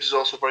 James has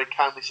also very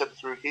kindly sent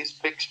through his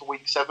picks for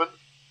week 7,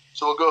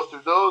 so we'll go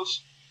through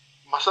those.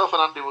 Myself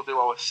and Andy will do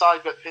our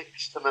side bet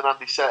picks, and then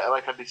Andy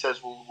says,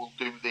 we'll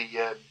do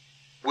the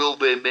will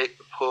they make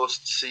the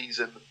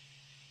post-season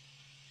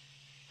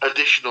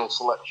additional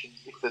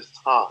selections if there's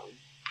time.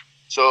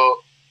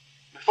 So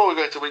before we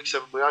go into week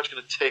 7, we are just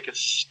going to take a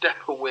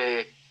step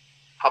away,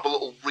 have a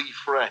little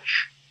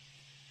refresh,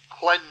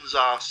 cleanse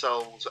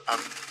ourselves,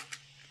 and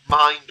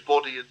mind,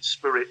 body, and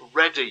spirit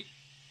ready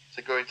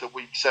to go into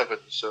week 7.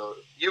 So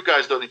you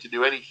guys don't need to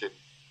do anything.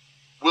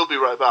 We'll be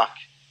right back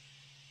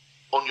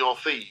on your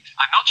feed.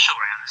 I'm not sure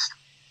I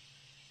understand.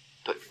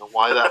 Don't know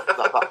why that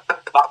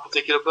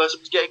particular person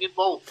was getting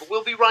involved, but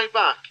we'll be right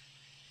back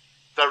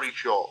very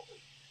shortly.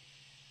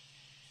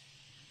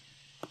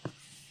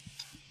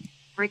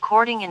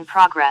 Recording in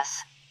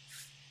progress.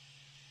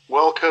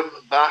 Welcome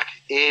back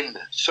in.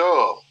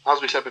 So,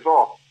 as we said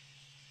before,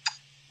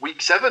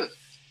 week 7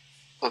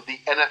 of the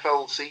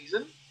NFL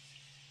season.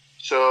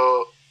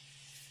 So,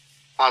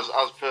 as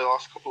per the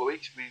last couple of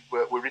weeks,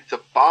 we're into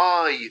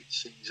bye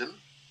season.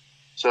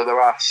 So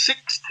there are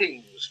 6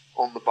 teams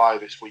on the bye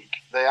this week.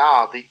 They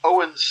are the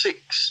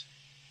 0-6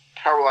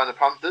 Carolina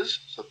Panthers,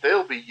 so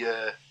they'll be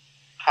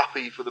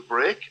happy for the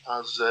break,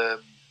 as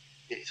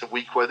it's a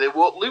week where they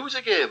won't lose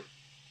a game.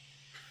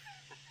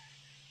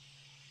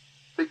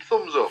 Big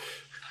thumbs up.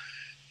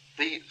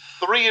 The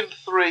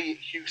 3-3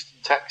 Houston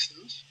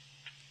Texans,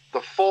 the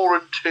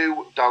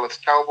 4-2 Dallas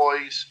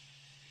Cowboys,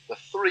 the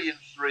 3-3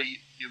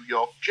 New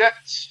York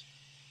Jets,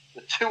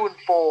 the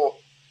 2-4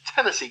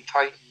 Tennessee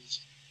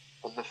Titans,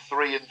 and the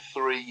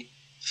 3-3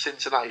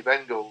 Cincinnati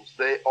Bengals.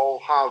 They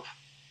all have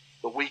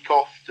the week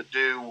off to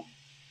do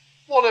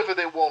whatever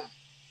they want.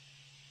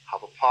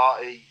 Have a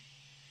party,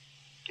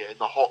 get in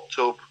the hot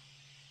tub.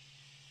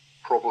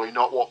 Probably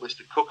not what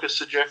Mr. Cook has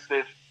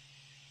suggested.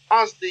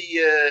 As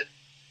the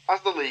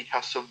league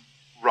has some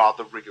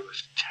rather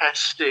rigorous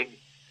testing,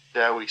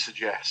 dare we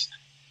suggest.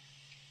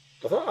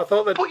 I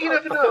thought they'd, But you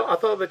never know. I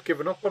thought they'd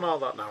given up on all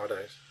that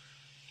nowadays.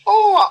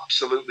 Oh,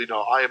 absolutely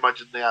not. I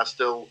imagine they are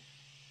still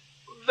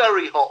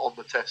very hot on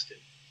the testing,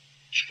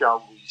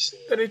 shall we say.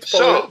 They need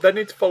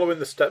to follow in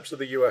the steps of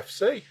the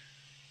UFC.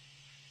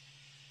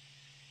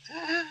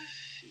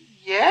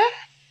 Yeah?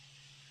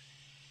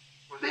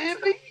 Was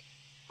Maybe?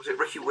 Was it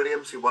Ricky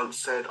Williams who once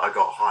said, "I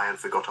got high and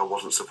forgot I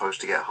wasn't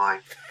supposed to get high"?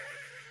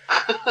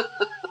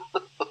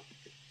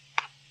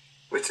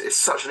 It's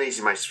such an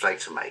easy mistake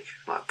to make.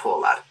 Like, poor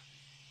lad.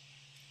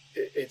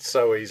 It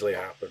so easily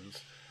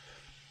happens.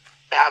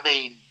 I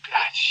mean,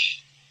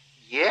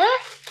 yeah?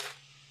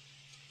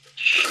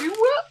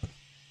 Sure?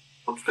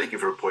 I'm speaking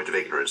from a point of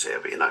ignorance here,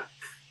 but you know.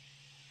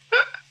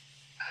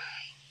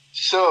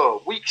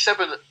 So, week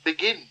 7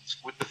 begins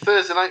with the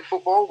Thursday night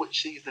football,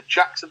 which sees the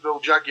Jacksonville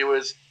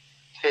Jaguars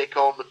take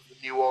on the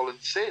New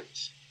Orleans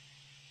Saints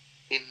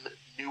in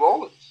New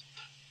Orleans.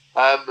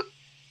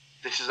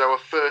 This is our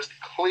first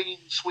clean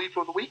sweep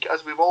of the week,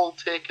 as we've all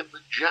taken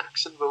the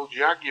Jacksonville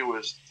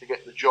Jaguars to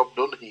get the job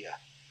done here.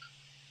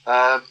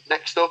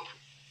 Next up,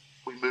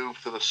 we move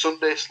to the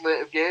Sunday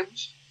slate of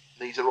games.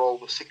 These are all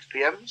the 6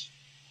 p.m s.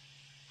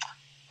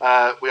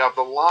 We have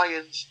the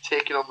Lions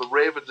taking on the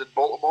Ravens in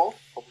Baltimore.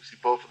 Obviously,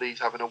 both of these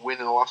having a win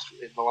in the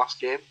last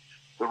game.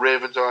 The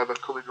Ravens, however,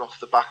 coming off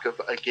the back of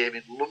a game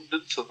in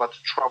London, so they've had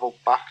to travel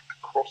back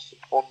across the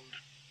pond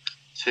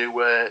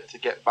to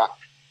get back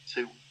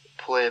to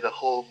play the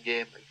home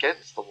game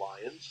against the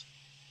Lions.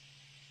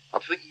 I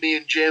think me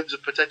and James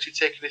have potentially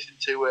taken this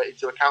into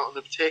account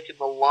and have taken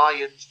the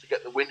Lions to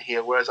get the win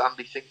here, whereas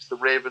Andy thinks the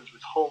Ravens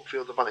with home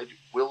field advantage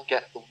will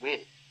get the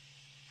win.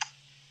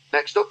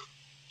 Next up,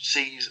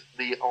 sees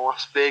the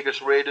Las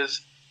Vegas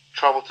Raiders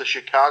travel to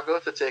Chicago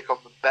to take on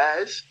the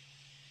Bears.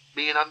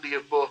 Me and Andy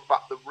have both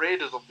backed the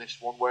Raiders on this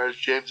one, whereas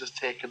James has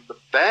taken the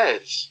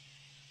Bears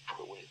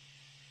for the win.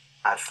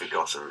 I'd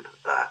forgotten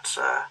that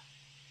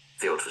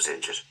Fields was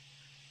injured.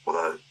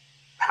 Although,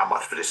 how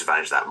much of a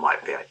disadvantage that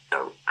might be, I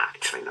don't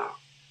actually know.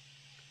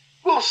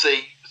 We'll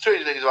see.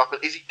 Strange things have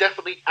happened. Is he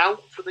definitely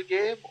out for the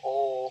game,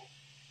 or?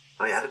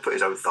 Oh, he had to put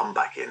his own thumb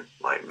back in,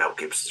 like Mel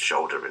Gibson's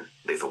shoulder in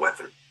Lethal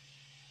Weapon.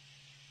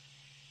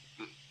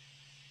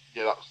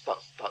 Yeah,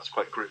 that's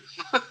quite grim.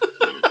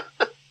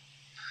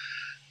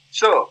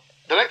 So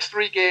the next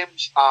 3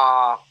 games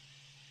are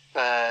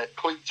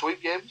clean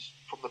sweep games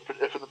from the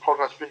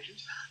podcast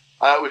predictions.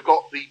 We've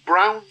got the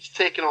Browns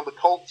taking on the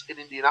Colts in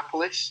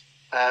Indianapolis.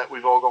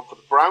 We've all gone for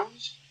the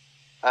Browns.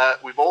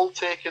 We've all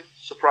taken,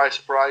 surprise,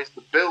 surprise,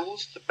 the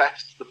Bills to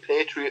best the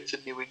Patriots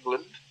in New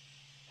England.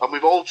 And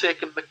we've all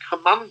taken the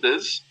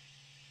Commanders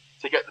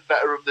to get the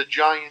better of the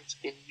Giants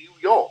in New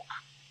York.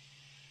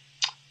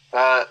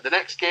 The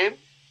next game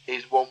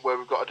is one where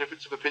we've got a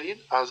difference of opinion,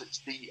 as it's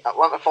the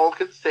Atlanta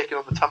Falcons taking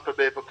on the Tampa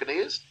Bay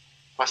Buccaneers.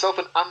 Myself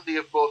and Andy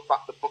have both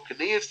backed the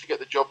Buccaneers to get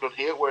the job done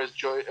here, whereas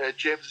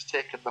James has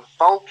taken the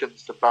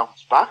Falcons to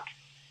bounce back.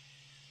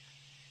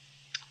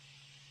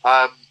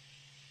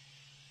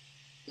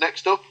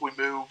 Next up, we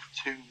move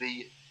to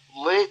the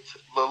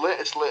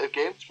latest slate of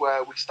games,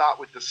 where we start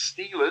with the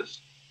Steelers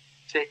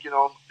taking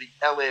on the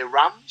LA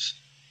Rams,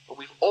 and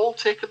we've all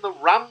taken the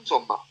Rams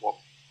on that one.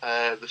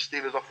 The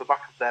Steelers off the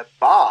back of their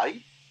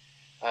bye,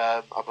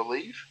 I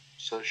believe,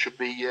 so it should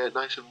be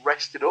nice and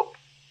rested up.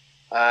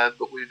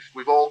 But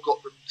we've all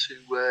got them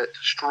to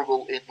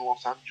struggle in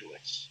Los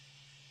Angeles.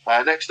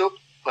 Next up,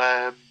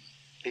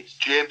 it's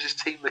James's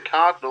team, the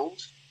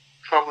Cardinals,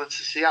 travelling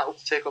to Seattle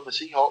to take on the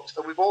Seahawks,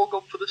 and we've all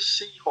gone for the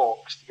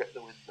Seahawks to get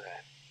the win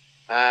there.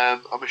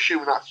 I'm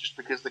assuming that's just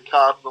because the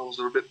Cardinals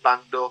are a bit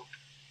banged up.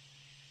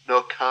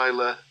 No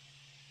Kyler.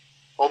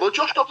 Although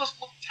Josh Dobbs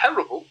doesn't look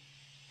terrible.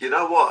 You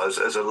know what?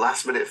 As a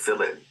last-minute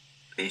fill-in,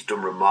 he's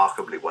done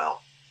remarkably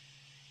well.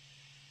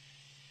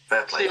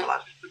 Fair play,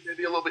 lad.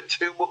 Maybe a little bit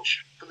too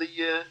much for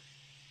the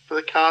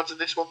Cards in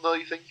this one, though.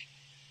 You think?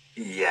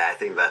 Yeah, I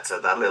think that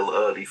little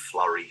early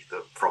flurry,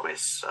 the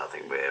promise. I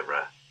think we're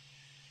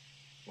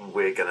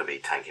going to be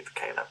tanking for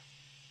Caleb.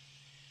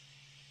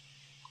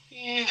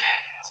 Yeah,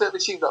 certainly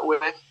seems that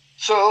way.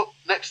 So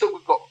next up,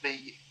 we've got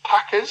the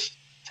Packers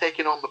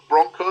taking on the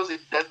Broncos in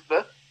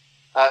Denver.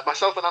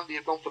 Myself and Andy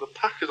have gone for the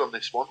Packers on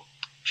this one.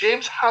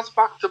 James has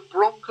backed a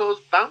Broncos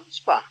bounce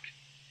back.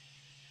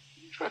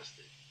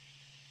 Interesting.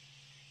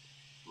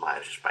 Might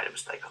have just made a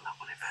mistake on that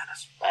one, in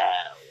fairness.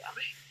 Well, I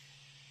mean,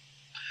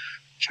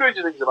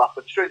 stranger things have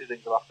happened.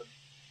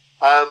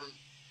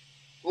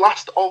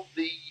 Last of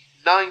the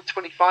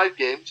 9:25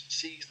 games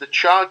sees the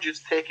Chargers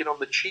taking on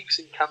the Chiefs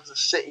in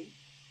Kansas City.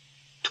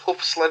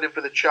 Tough sledding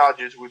for the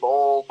Chargers. We've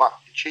all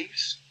backed the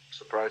Chiefs.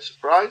 Surprise,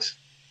 surprise.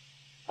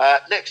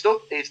 Next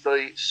up is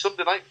the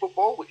Sunday Night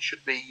Football, which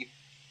should be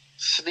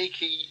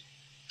sneaky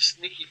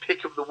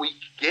pick of the week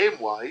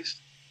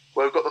game-wise,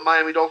 where we've got the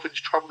Miami Dolphins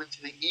travelling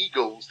to the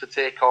Eagles to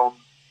take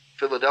on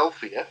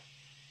Philadelphia.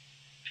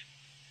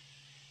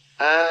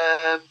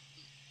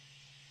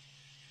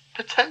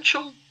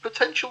 Potential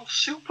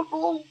Super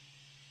Bowl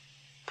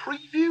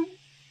preview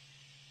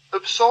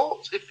of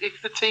sorts, if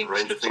the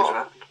teams could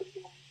sort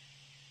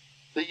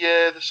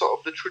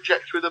of the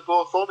trajectory they're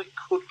both on, it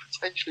could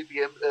potentially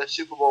be a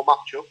Super Bowl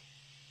matchup.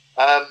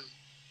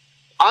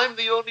 I'm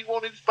the only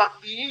one who's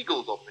backed the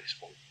Eagles on this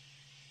one.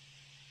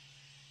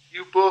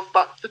 You both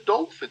backed the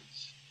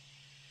Dolphins.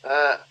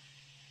 I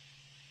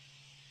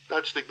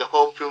just think the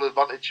home field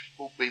advantage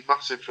will be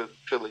massive for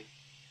Philly,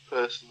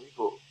 personally.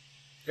 But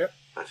yep,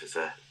 that is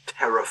a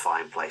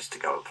terrifying place to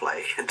go and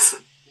play against.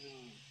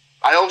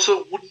 I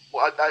also wouldn't.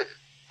 I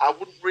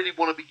wouldn't really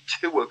want to be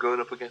Tua going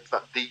up against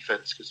that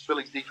defense, because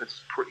Philly's defense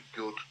is pretty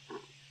good.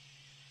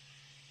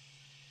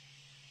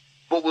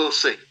 But we'll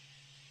see.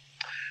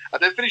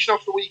 And then finishing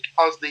off the week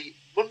as the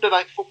Monday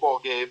Night Football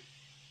game.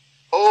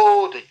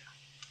 Oh dear.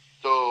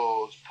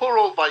 Those poor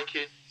old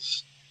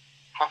Vikings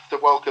have to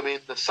welcome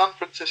in the San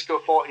Francisco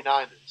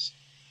 49ers.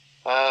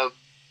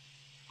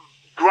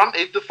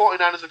 Granted, the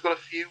 49ers have got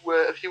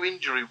a few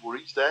injury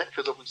worries there,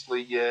 because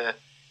obviously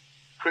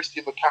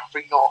Christian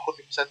McCaffrey not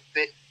 100%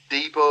 fit,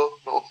 Debo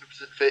not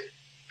 100% fit,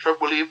 Trent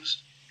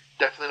Williams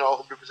definitely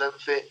not 100%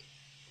 fit.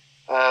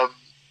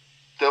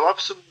 They'll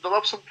have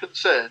some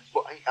concerns,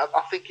 but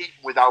I think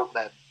even without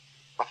them,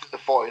 I think the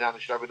 49ers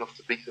should have enough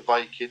to beat the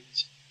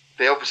Vikings.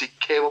 They obviously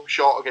came up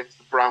short against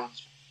the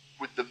Browns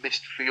with the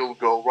missed field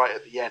goal right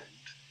at the end.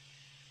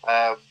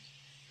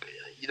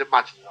 You'd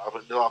imagine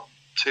they'll have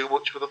too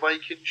much for the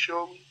Vikings,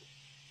 surely.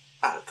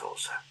 I thought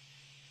so.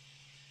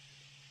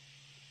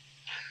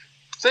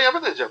 So yeah,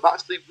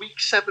 that's the Week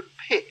 7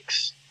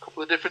 picks. A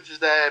couple of differences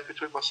there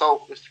between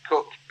myself, Mr.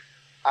 Cook,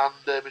 and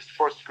Mr.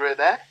 Forrester Gray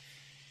there.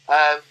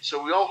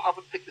 So we all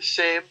haven't picked the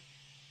same,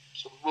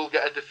 so we'll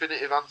get a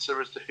definitive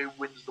answer as to who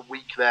wins the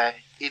week there,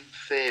 in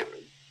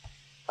theory.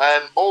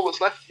 All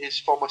that's left is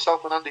for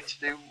myself and Andy to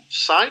do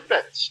side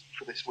bets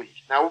for this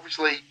week. Now,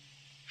 obviously,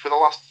 for the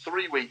last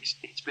 3 weeks,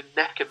 it's been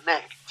neck and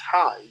neck,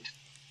 tied.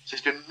 So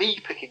it's been me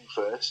picking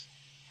first.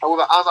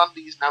 However, as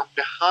Andy is now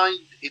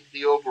behind in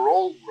the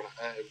overall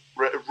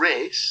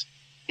race,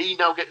 he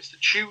now gets to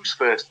choose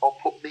first or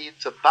put me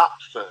into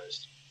bat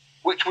first.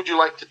 Which would you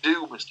like to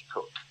do, Mr.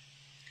 Cook?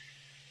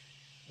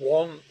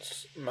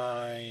 Once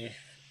my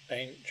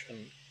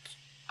ancient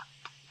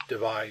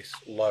device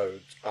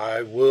loads,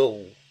 I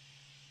will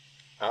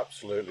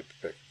absolutely be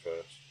picking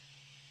first.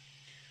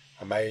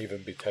 I may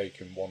even be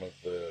taking one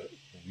of the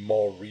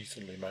more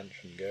recently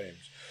mentioned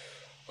games.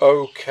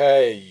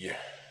 Okay.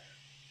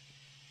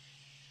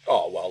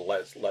 Oh well,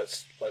 let's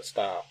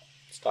start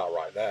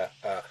right there.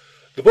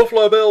 The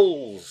Buffalo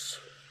Bills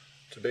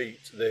to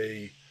beat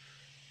the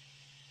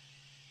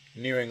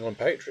New England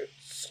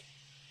Patriots.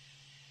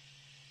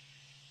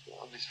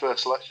 And his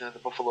first selection of the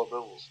Buffalo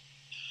Bills.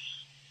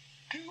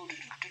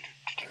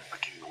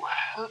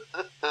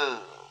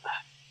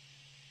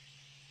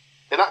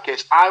 In that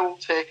case, I will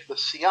take the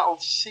Seattle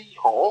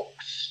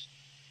Seahawks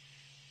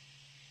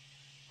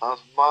as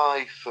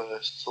my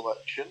first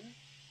selection.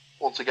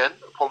 Once again,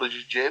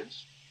 apologies,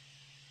 James.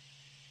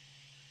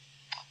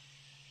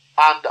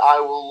 And I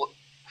will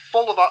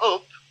follow that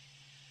up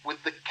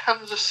with the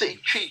Kansas City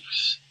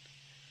Chiefs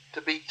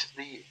to beat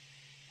the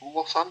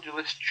Los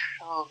Angeles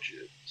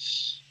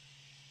Chargers.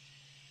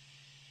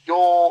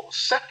 Your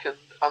second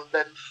and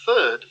then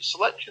third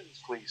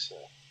selections, please,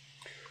 sir.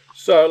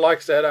 So, like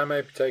I said, I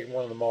may be taking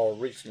one of the more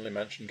recently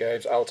mentioned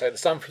games. I'll take the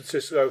San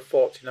Francisco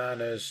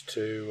 49ers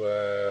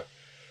to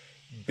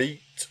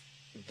beat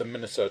the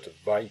Minnesota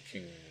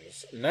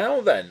Vikings.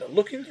 Now then,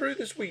 looking through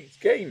this week's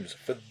games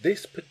for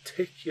this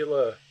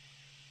particular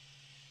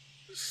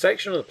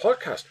section of the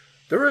podcast,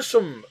 there's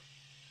some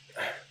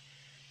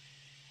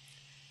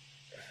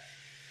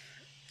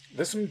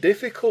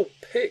difficult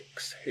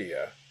picks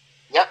here.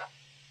 Yep.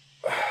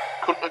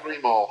 Couldn't agree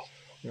more.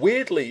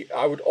 Weirdly,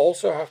 I would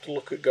also have to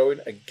look at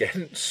going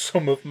against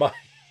some of my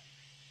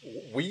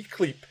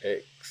weekly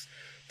picks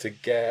to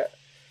get.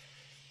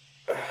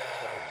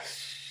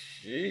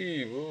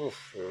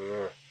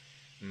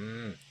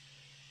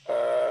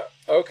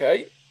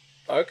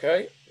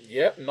 Okay.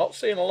 Yep, not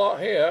seeing a lot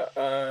here.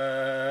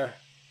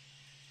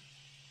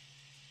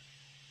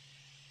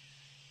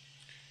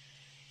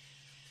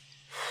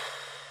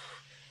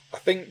 I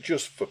think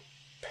just for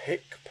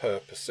pick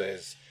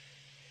purposes,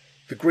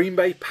 the Green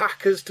Bay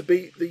Packers to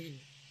beat the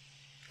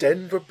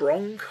Denver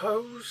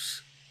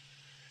Broncos.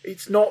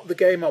 It's not the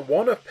game I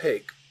want to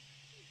pick,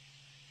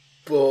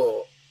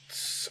 but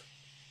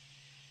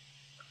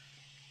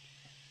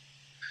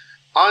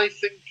I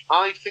think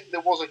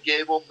there was a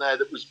game on there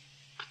that was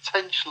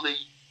potentially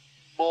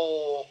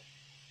more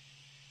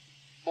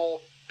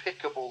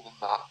pickable than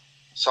that.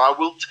 So I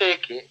will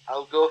take it.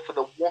 I'll go for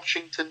the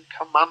Washington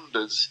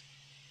Commanders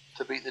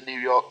to beat the New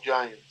York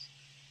Giants.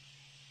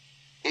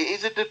 It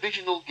is a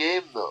divisional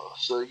game, though,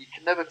 so you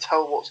can never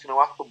tell what's going to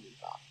happen with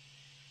that.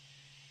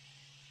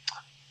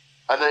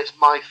 And then it's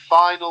my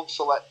final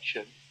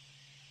selection.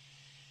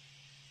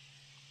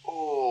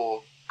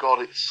 Oh,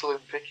 God, it's slim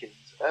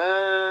pickings.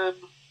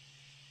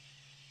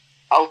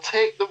 I'll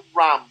take the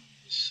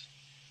Rams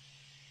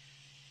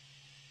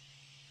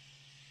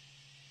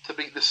to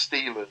beat the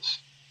Steelers.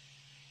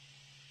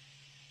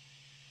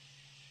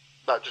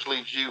 That just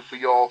leaves you for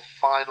your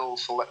final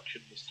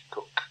selection, Mr.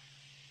 Cook.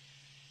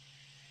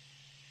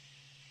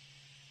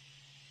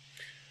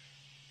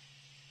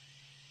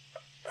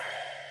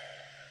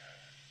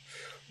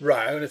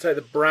 Right, I'm going to take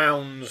the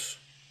Browns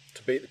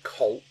to beat the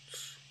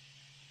Colts.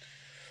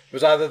 It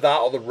was either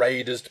that or the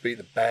Raiders to beat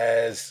the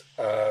Bears.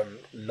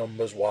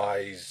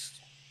 Numbers-wise,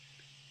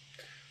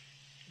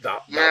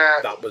 that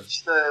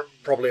was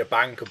probably a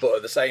banker, but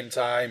at the same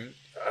time,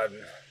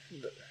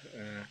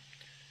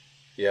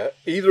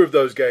 either of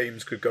those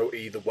games could go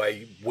either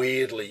way,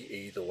 weirdly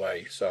either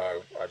way,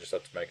 so I just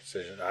had to make a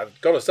decision.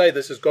 I've got to say,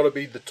 this has got to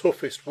be the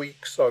toughest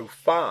week so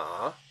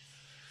far.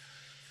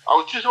 I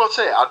was just about to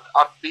say,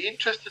 I'd be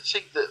interested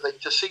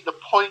to see the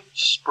point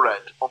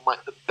spread on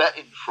the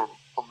betting front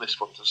on this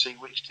one, to see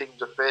which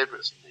teams are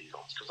favourites in these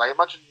ones, because I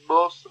imagine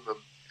most of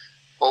them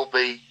will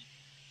be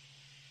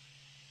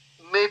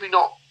maybe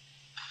not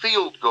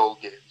field goal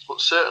games,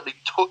 but certainly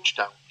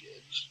touchdown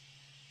games.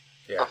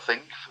 Yeah. I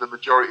think for the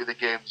majority of the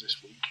games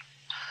this week.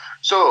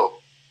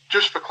 So,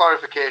 just for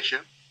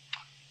clarification,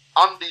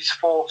 Andy's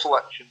 4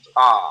 selections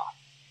are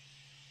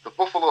the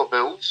Buffalo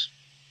Bills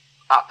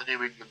at the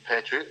New England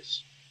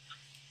Patriots,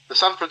 the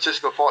San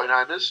Francisco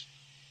 49ers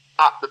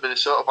at the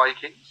Minnesota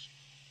Vikings,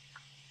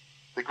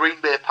 the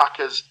Green Bay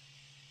Packers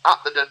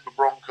at the Denver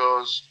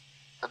Broncos,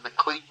 and the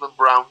Cleveland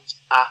Browns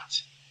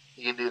at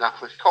the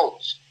Indianapolis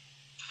Colts.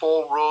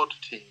 4 road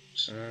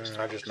teams.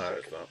 I just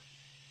noticed that.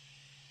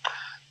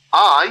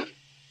 I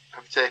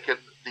have taken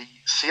the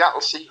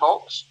Seattle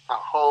Seahawks at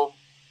home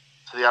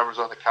to the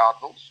Arizona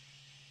Cardinals,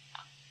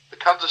 the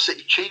Kansas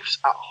City Chiefs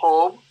at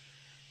home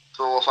to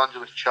the Los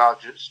Angeles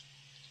Chargers,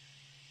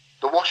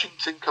 the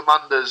Washington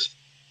Commanders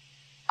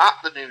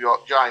at the New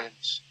York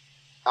Giants,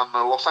 and the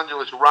Los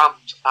Angeles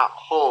Rams at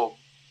home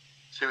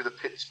to the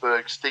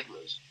Pittsburgh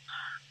Steelers.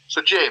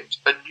 So, James,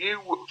 a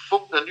new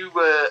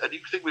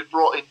thing we've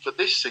brought in for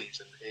this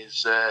season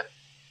is,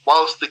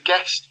 whilst the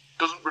guest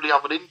doesn't really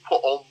have an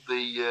input on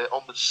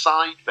the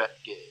side bet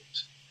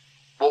games,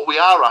 what we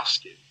are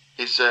asking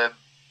is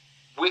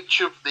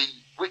which of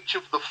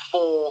the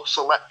 4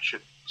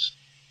 selections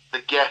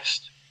the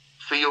guest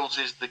feels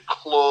is the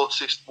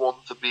closest one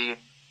to being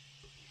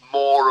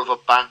more of a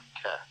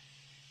banker.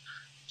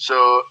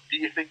 So, do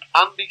you think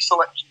Andy's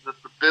selections of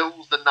the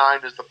Bills, the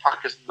Niners, the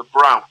Packers, and the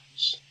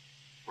Browns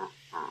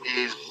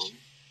is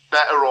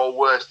better or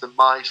worse than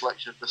my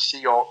selection of the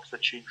Seahawks, the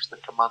Chiefs, the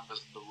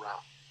Commanders, and the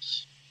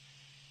Rams?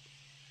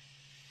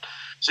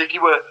 So if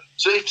you were,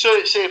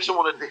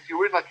 if you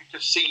were in like a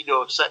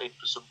casino setting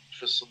for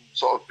some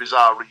sort of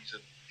bizarre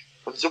reason,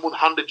 and someone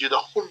handed you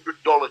the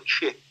 $100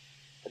 chip,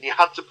 and you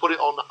had to put it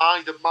on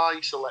either my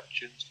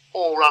selections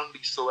or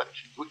Andy's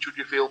selections, which would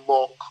you feel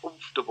more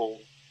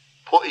comfortable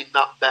putting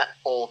that bet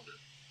on?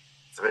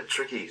 It's a bit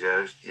tricky.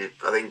 I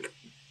think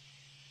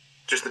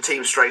just the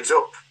team straight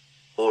up,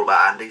 all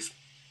about Andy's.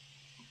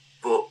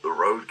 but the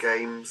road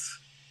games,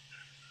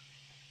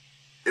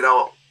 you know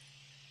what?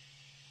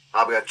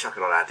 I'll be able to chuck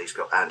it on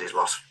Andy's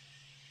loss.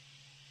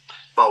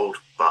 Bold,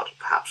 but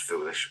perhaps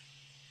foolish.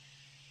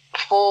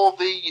 For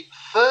the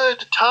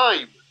third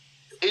time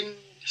in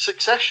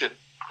succession,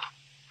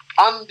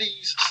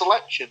 Andy's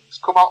selections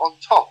come out on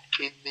top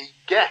in the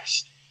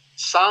guest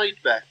side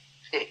bet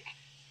pick.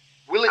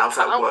 Will it How's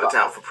pan that worked that?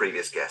 out for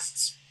previous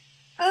guests?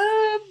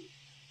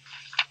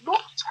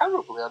 Not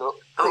terribly, I don't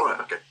think. Oh, right,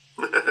 okay.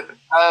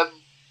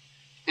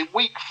 In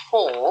week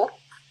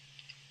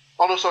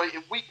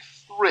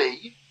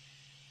 3,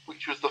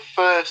 which was the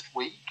first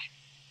week,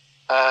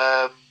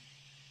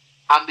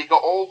 Andy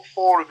got all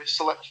 4 of his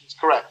selections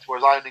correct,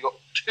 whereas I only got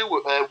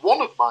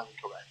 1 of mine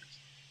correct.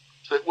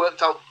 So it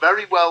worked out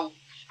very well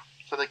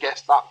for the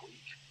guest that week.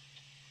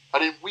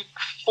 And in week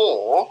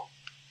 4,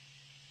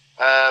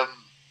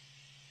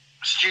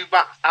 Stu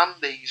backed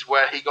Andy's,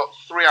 where he got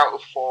 3 out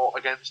of 4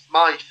 against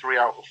my 3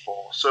 out of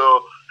 4.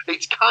 So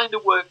it's kind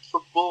of worked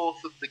for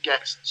both of the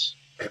guests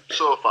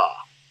so far,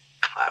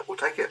 I will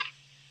take it.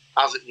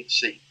 as it would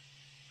seem.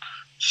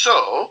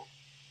 So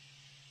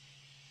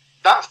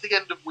that's the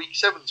end of week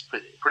 7's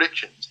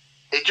predictions.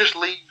 It just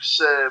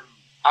leaves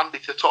Andy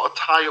to sort of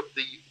tie up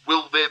the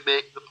will they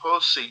make the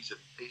postseason.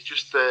 It's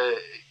just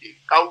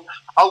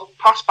I'll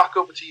pass back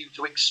over to you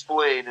to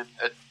explain and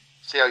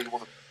see how you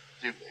want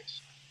to do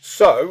this.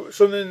 So,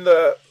 something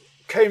that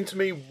came to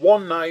me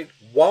one night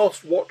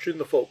whilst watching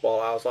the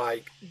football, I was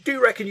like, do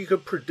you reckon you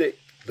could predict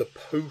the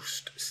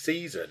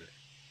post-season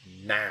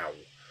now?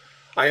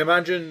 I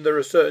imagine there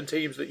are certain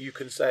teams that you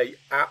can say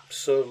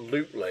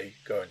absolutely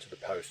go into the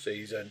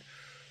post-season.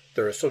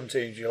 There are some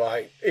teams you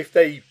like, if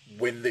they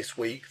win this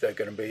week, they're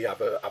going to have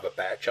a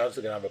better chance,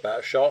 they're going to have a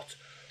better shot.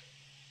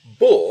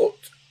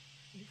 But,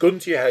 gun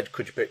to your head,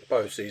 could you pick the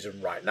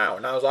post-season right now?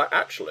 And I was like,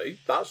 actually,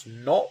 that's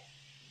not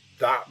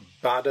that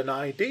bad an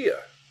idea.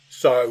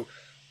 So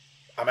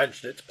I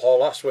mentioned it to Paul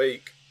last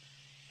week.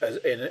 As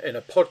in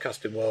a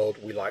podcasting world,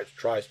 we like to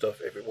try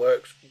stuff. If it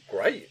works,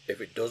 great.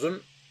 If it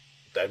doesn't,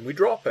 then we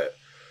drop it.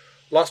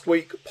 Last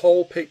week,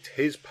 Paul picked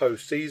his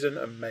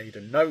postseason and made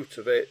a note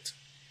of it.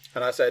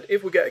 And I said,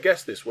 if we get a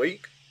guest this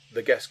week,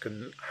 the guest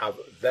can have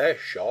their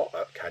shot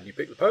at can you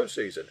pick the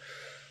postseason.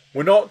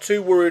 We're not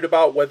too worried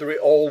about whether it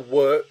all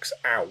works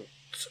out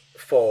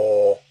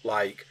for,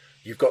 like,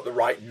 you've got the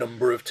right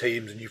number of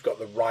teams and you've got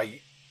the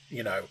right,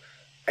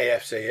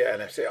 AFC,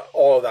 NFC,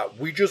 all of that.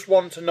 We just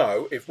want to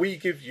know, if we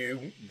give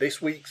you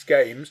this week's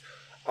games,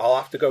 I'll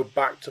have to go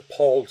back to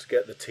Paul to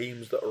get the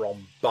teams that are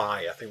on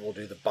bye. I think we'll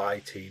do the bye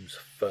teams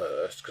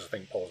first, because I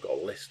think Paul's got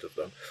a list of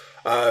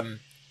them.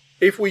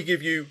 If we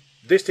give you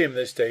this team and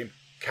this team,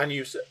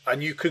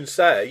 you can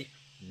say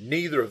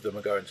neither of them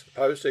are going to the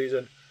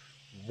postseason,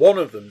 one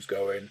of them's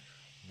going,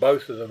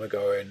 both of them are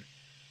going,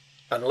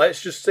 and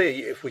let's just see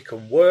if we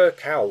can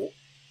work out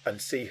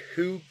and see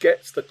who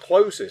gets the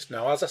closest.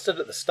 Now, as I said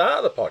at the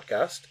start of the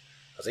podcast,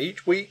 as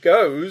each week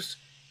goes,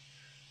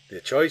 the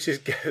choices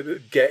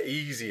get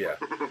easier.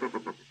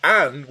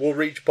 And we'll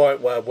reach a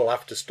point where we'll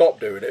have to stop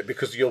doing it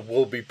because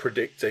we'll be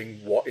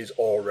predicting what is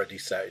already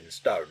set in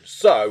stone.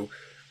 So,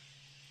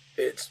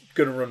 it's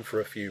going to run for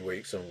a few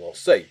weeks and we'll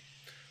see.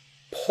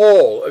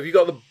 Paul, have you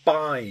got the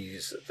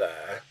buys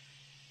there?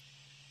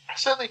 I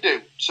certainly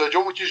do. So do you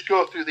want me to just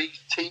go through these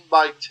team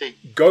by team?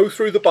 Go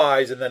through the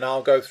buys and then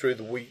I'll go through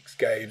the week's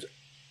games.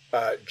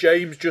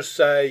 James, just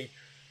say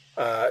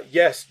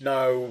yes,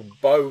 no,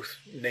 both,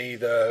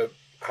 neither,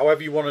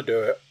 however you want to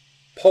do it.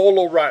 Paul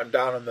will write them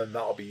down and then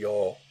that'll be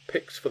your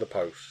picks for the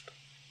post.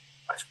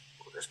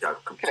 Let's go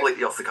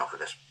completely off the cuff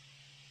with this.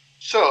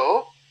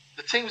 So,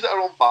 the teams that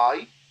are on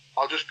bye,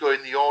 I'll just go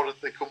in the order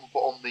they come up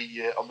on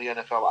the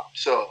NFL app.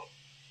 So,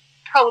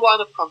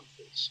 Carolina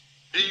Panthers.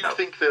 Do you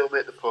think they'll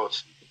make the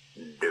post?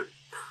 No.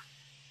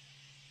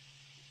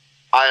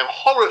 I am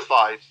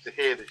horrified to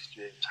hear this,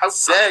 James. How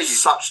dare you?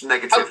 Such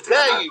negativity. How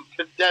dare you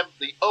condemn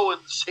the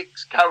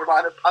 0-6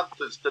 Carolina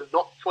Panthers to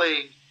not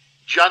playing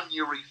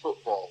January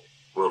football?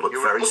 Will look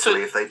very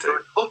silly if they do. You're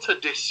an utter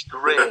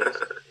disgrace.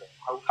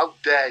 how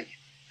dare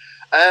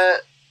you?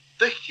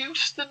 The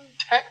Houston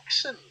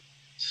Texans.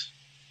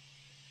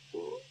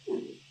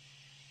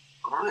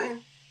 I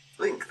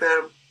think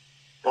they're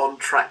on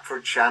track for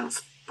a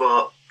chance,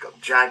 but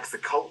Jags, the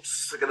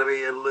Colts are going to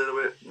be a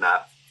little bit. Nah,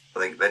 I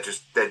think they're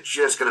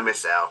just going to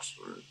miss out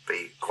and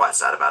be quite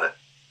sad about it.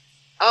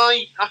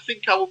 I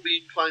think I would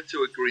be inclined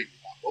to agree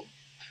with that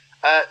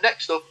one.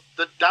 Next up,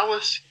 the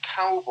Dallas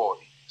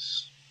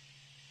Cowboys.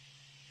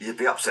 You'd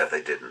be upset if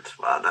they didn't.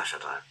 Well, no,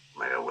 shut up.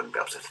 Maybe I wouldn't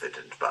be upset if they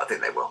didn't, but I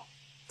think they will.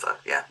 So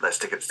yeah, let's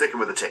stick them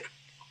with a tick.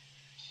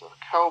 So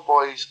the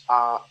Cowboys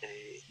are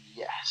a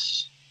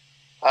yes.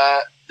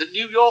 The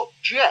New York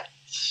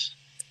Jets.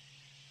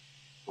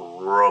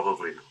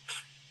 Probably not.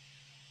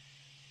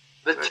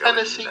 The They're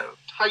Tennessee going no.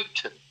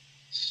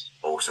 Titans.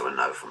 Also a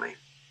no for me.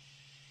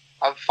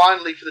 And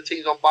finally, for the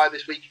teams on bye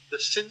this week, the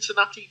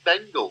Cincinnati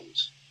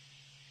Bengals.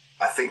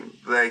 I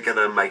think they're going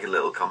to make a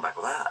little comeback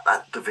with that.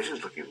 That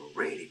division's looking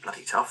really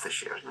bloody tough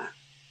this year, isn't it?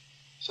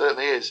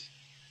 Certainly is.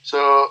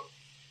 So,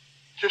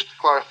 just to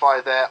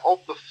clarify there, of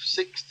the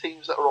 6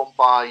 teams that are on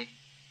bye,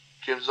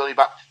 James has only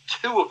backed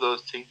 2 of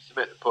those teams to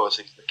make the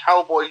postseason, the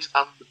Cowboys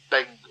and the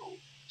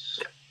Bengals.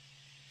 Yeah.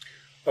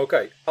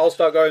 Okay, I'll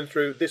start going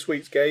through this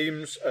week's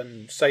games,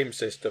 and same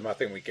system, I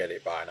think we get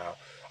it by now.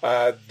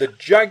 The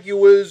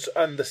Jaguars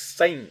and the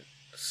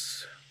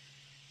Saints.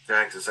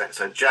 Jags and Saints.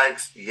 So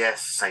Jags,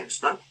 yes.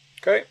 Saints, no.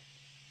 Okay.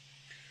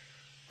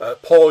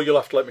 Paul, you'll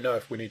have to let me know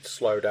if we need to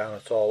slow down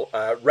at all.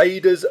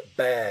 Raiders,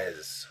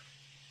 Bears.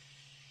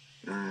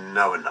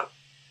 No and no.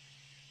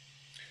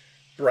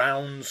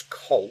 Browns,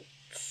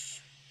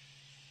 Colts.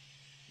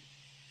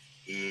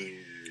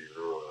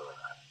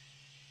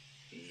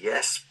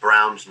 Yes,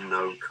 Browns,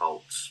 no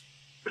Colts.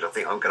 Which I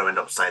think I'm going to end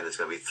up saying there's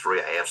going to be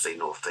 3 AFC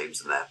North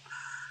teams in there.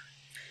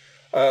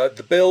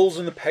 The Bills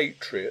and the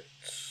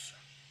Patriots.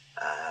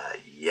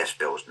 Yes,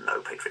 Bills,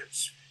 no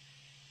Patriots.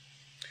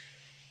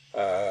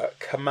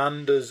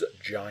 Commanders,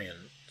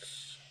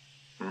 Giants.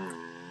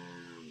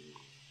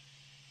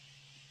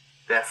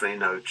 Definitely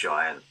no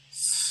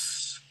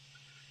Giants.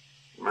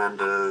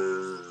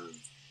 Commanders,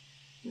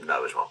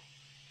 no as well.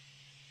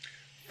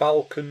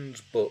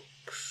 Falcons,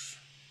 Bucks.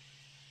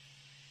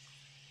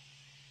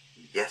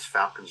 Yes,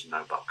 Falcons,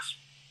 no Bucks.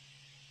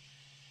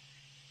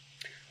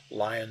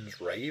 Lions,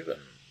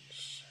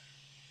 Ravens.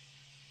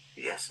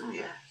 Yes and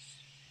yes.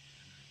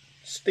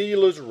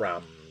 Steelers,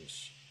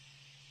 Rams.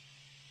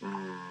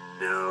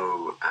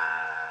 No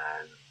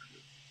and...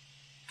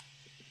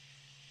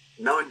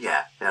 No and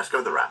yeah. Yeah, let's go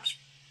with the Rams.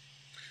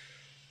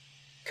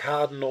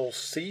 Cardinals,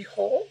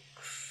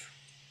 Seahawks.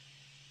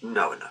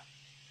 No and no.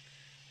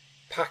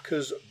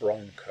 Packers,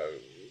 Broncos.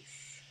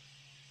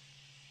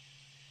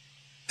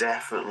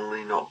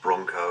 Definitely not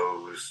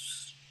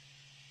Broncos.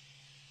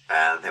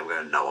 And I think we're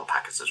going to no on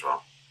Packers as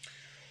well.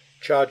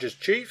 Chargers,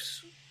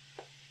 Chiefs.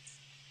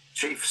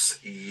 Chiefs,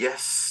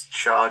 yes.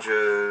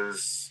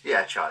 Chargers,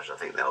 yeah, Chargers. I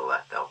think they'll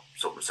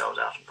sort themselves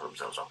out and pull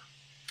themselves off.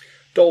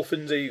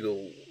 Dolphins,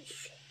 Eagles.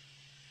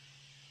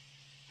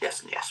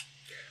 Yes and yes.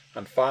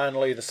 And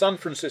finally, the San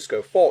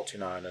Francisco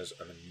 49ers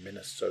and the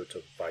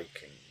Minnesota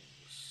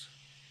Vikings.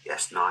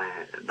 Yes,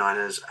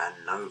 Niners and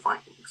no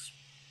Vikings.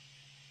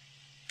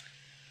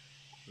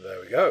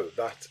 There we go.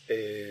 That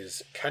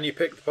is, can you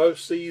pick the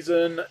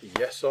postseason?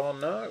 Yes or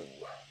no?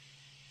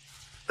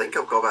 I think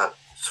I've got about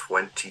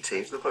 20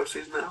 teams in the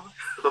postseason now.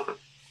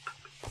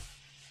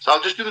 So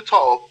I'll just do the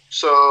top.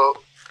 So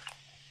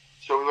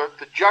we went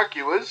the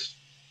Jaguars,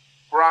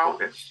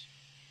 Browns, Okay.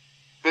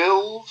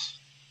 Bills,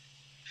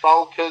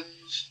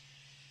 Falcons,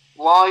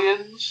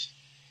 Lions,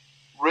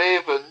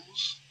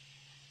 Ravens,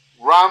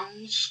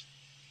 Rams,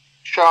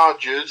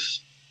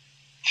 Chargers,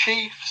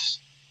 Chiefs,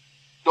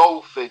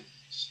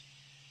 Dolphins,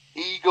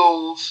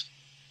 Eagles,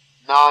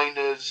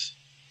 Niners,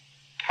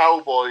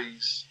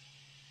 Cowboys,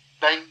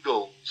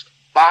 Bengals.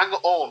 Bang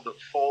on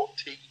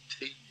 14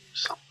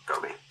 teams.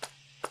 Got me.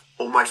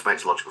 Almost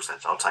makes logical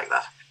sense. I'll take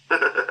that.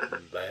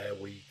 And there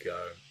we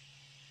go.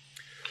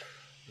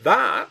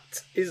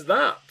 That is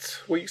that.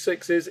 Week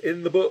 6 is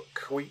in the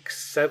book. Week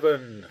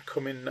 7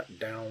 coming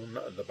down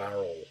the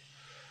barrel.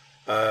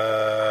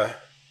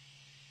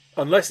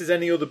 Unless there's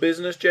any other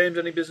business. James,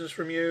 any business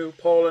from you?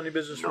 Paul, any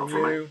business Not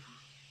from from you? me.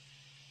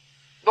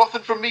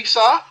 Nothing from me,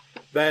 sir.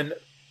 Then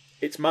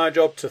it's my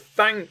job to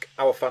thank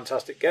our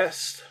fantastic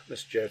guest,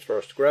 Mr. James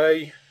Forrester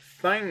Gray.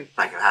 Thank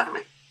Thank you for having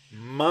me.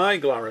 my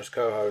glamorous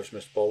co-host,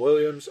 Mr. Paul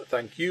Williams.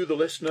 Thank you, the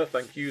listener.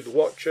 Thank you, the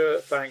watcher.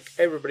 Thank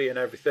everybody and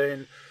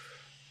everything.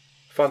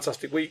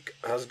 Fantastic week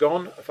has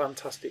gone. A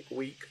fantastic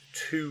week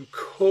to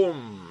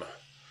come.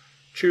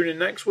 Tune in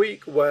next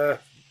week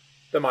where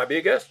there might be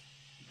a guest.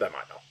 There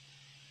might not.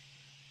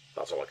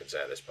 That's all I can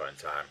say at this point in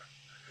time.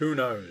 Who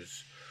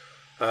knows?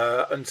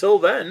 Until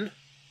then,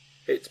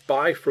 it's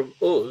bye from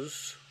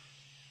us.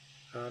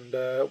 And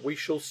we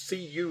shall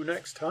see you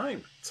next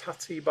time.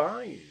 Tatty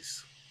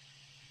byes.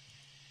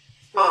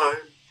 Bye.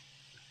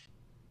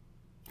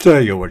 So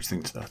there you go, what do you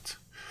think to that?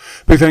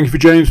 Big thank you for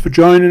James for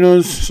joining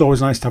us. It's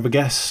always nice to have a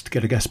guest,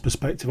 get a guest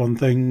perspective on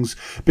things.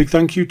 Big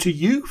thank you to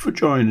you for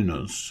joining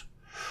us.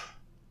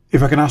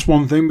 If I can ask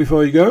one thing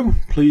before you go,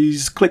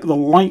 please click the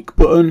like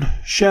button,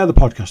 share the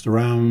podcast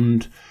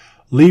around,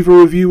 leave a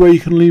review where you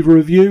can leave a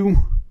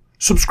review,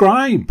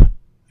 subscribe.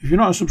 If you're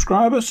not a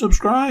subscriber,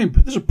 subscribe.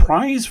 There's a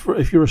prize for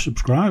if you're a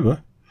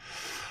subscriber.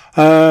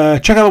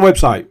 Check out the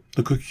website,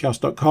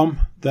 thecookiecast.com.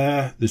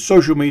 There's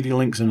social media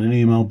links and an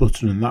email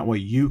button, and that way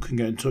you can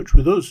get in touch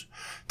with us.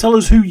 Tell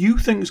us who you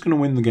think is going to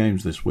win the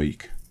games this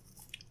week.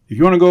 If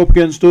you want to go up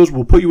against us,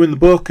 we'll put you in the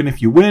book, and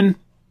if you win,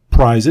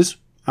 prizes.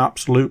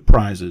 Absolute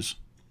prizes.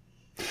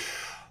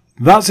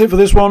 That's it for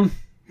this one.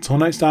 Until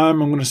next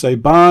time, I'm going to say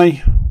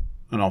bye,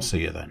 and I'll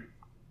see you then.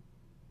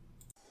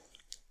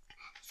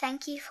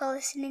 Thank you for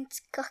listening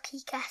to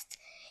CookieCast.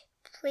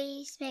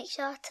 Please make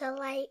sure to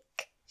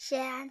like,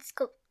 share and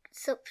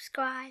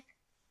subscribe.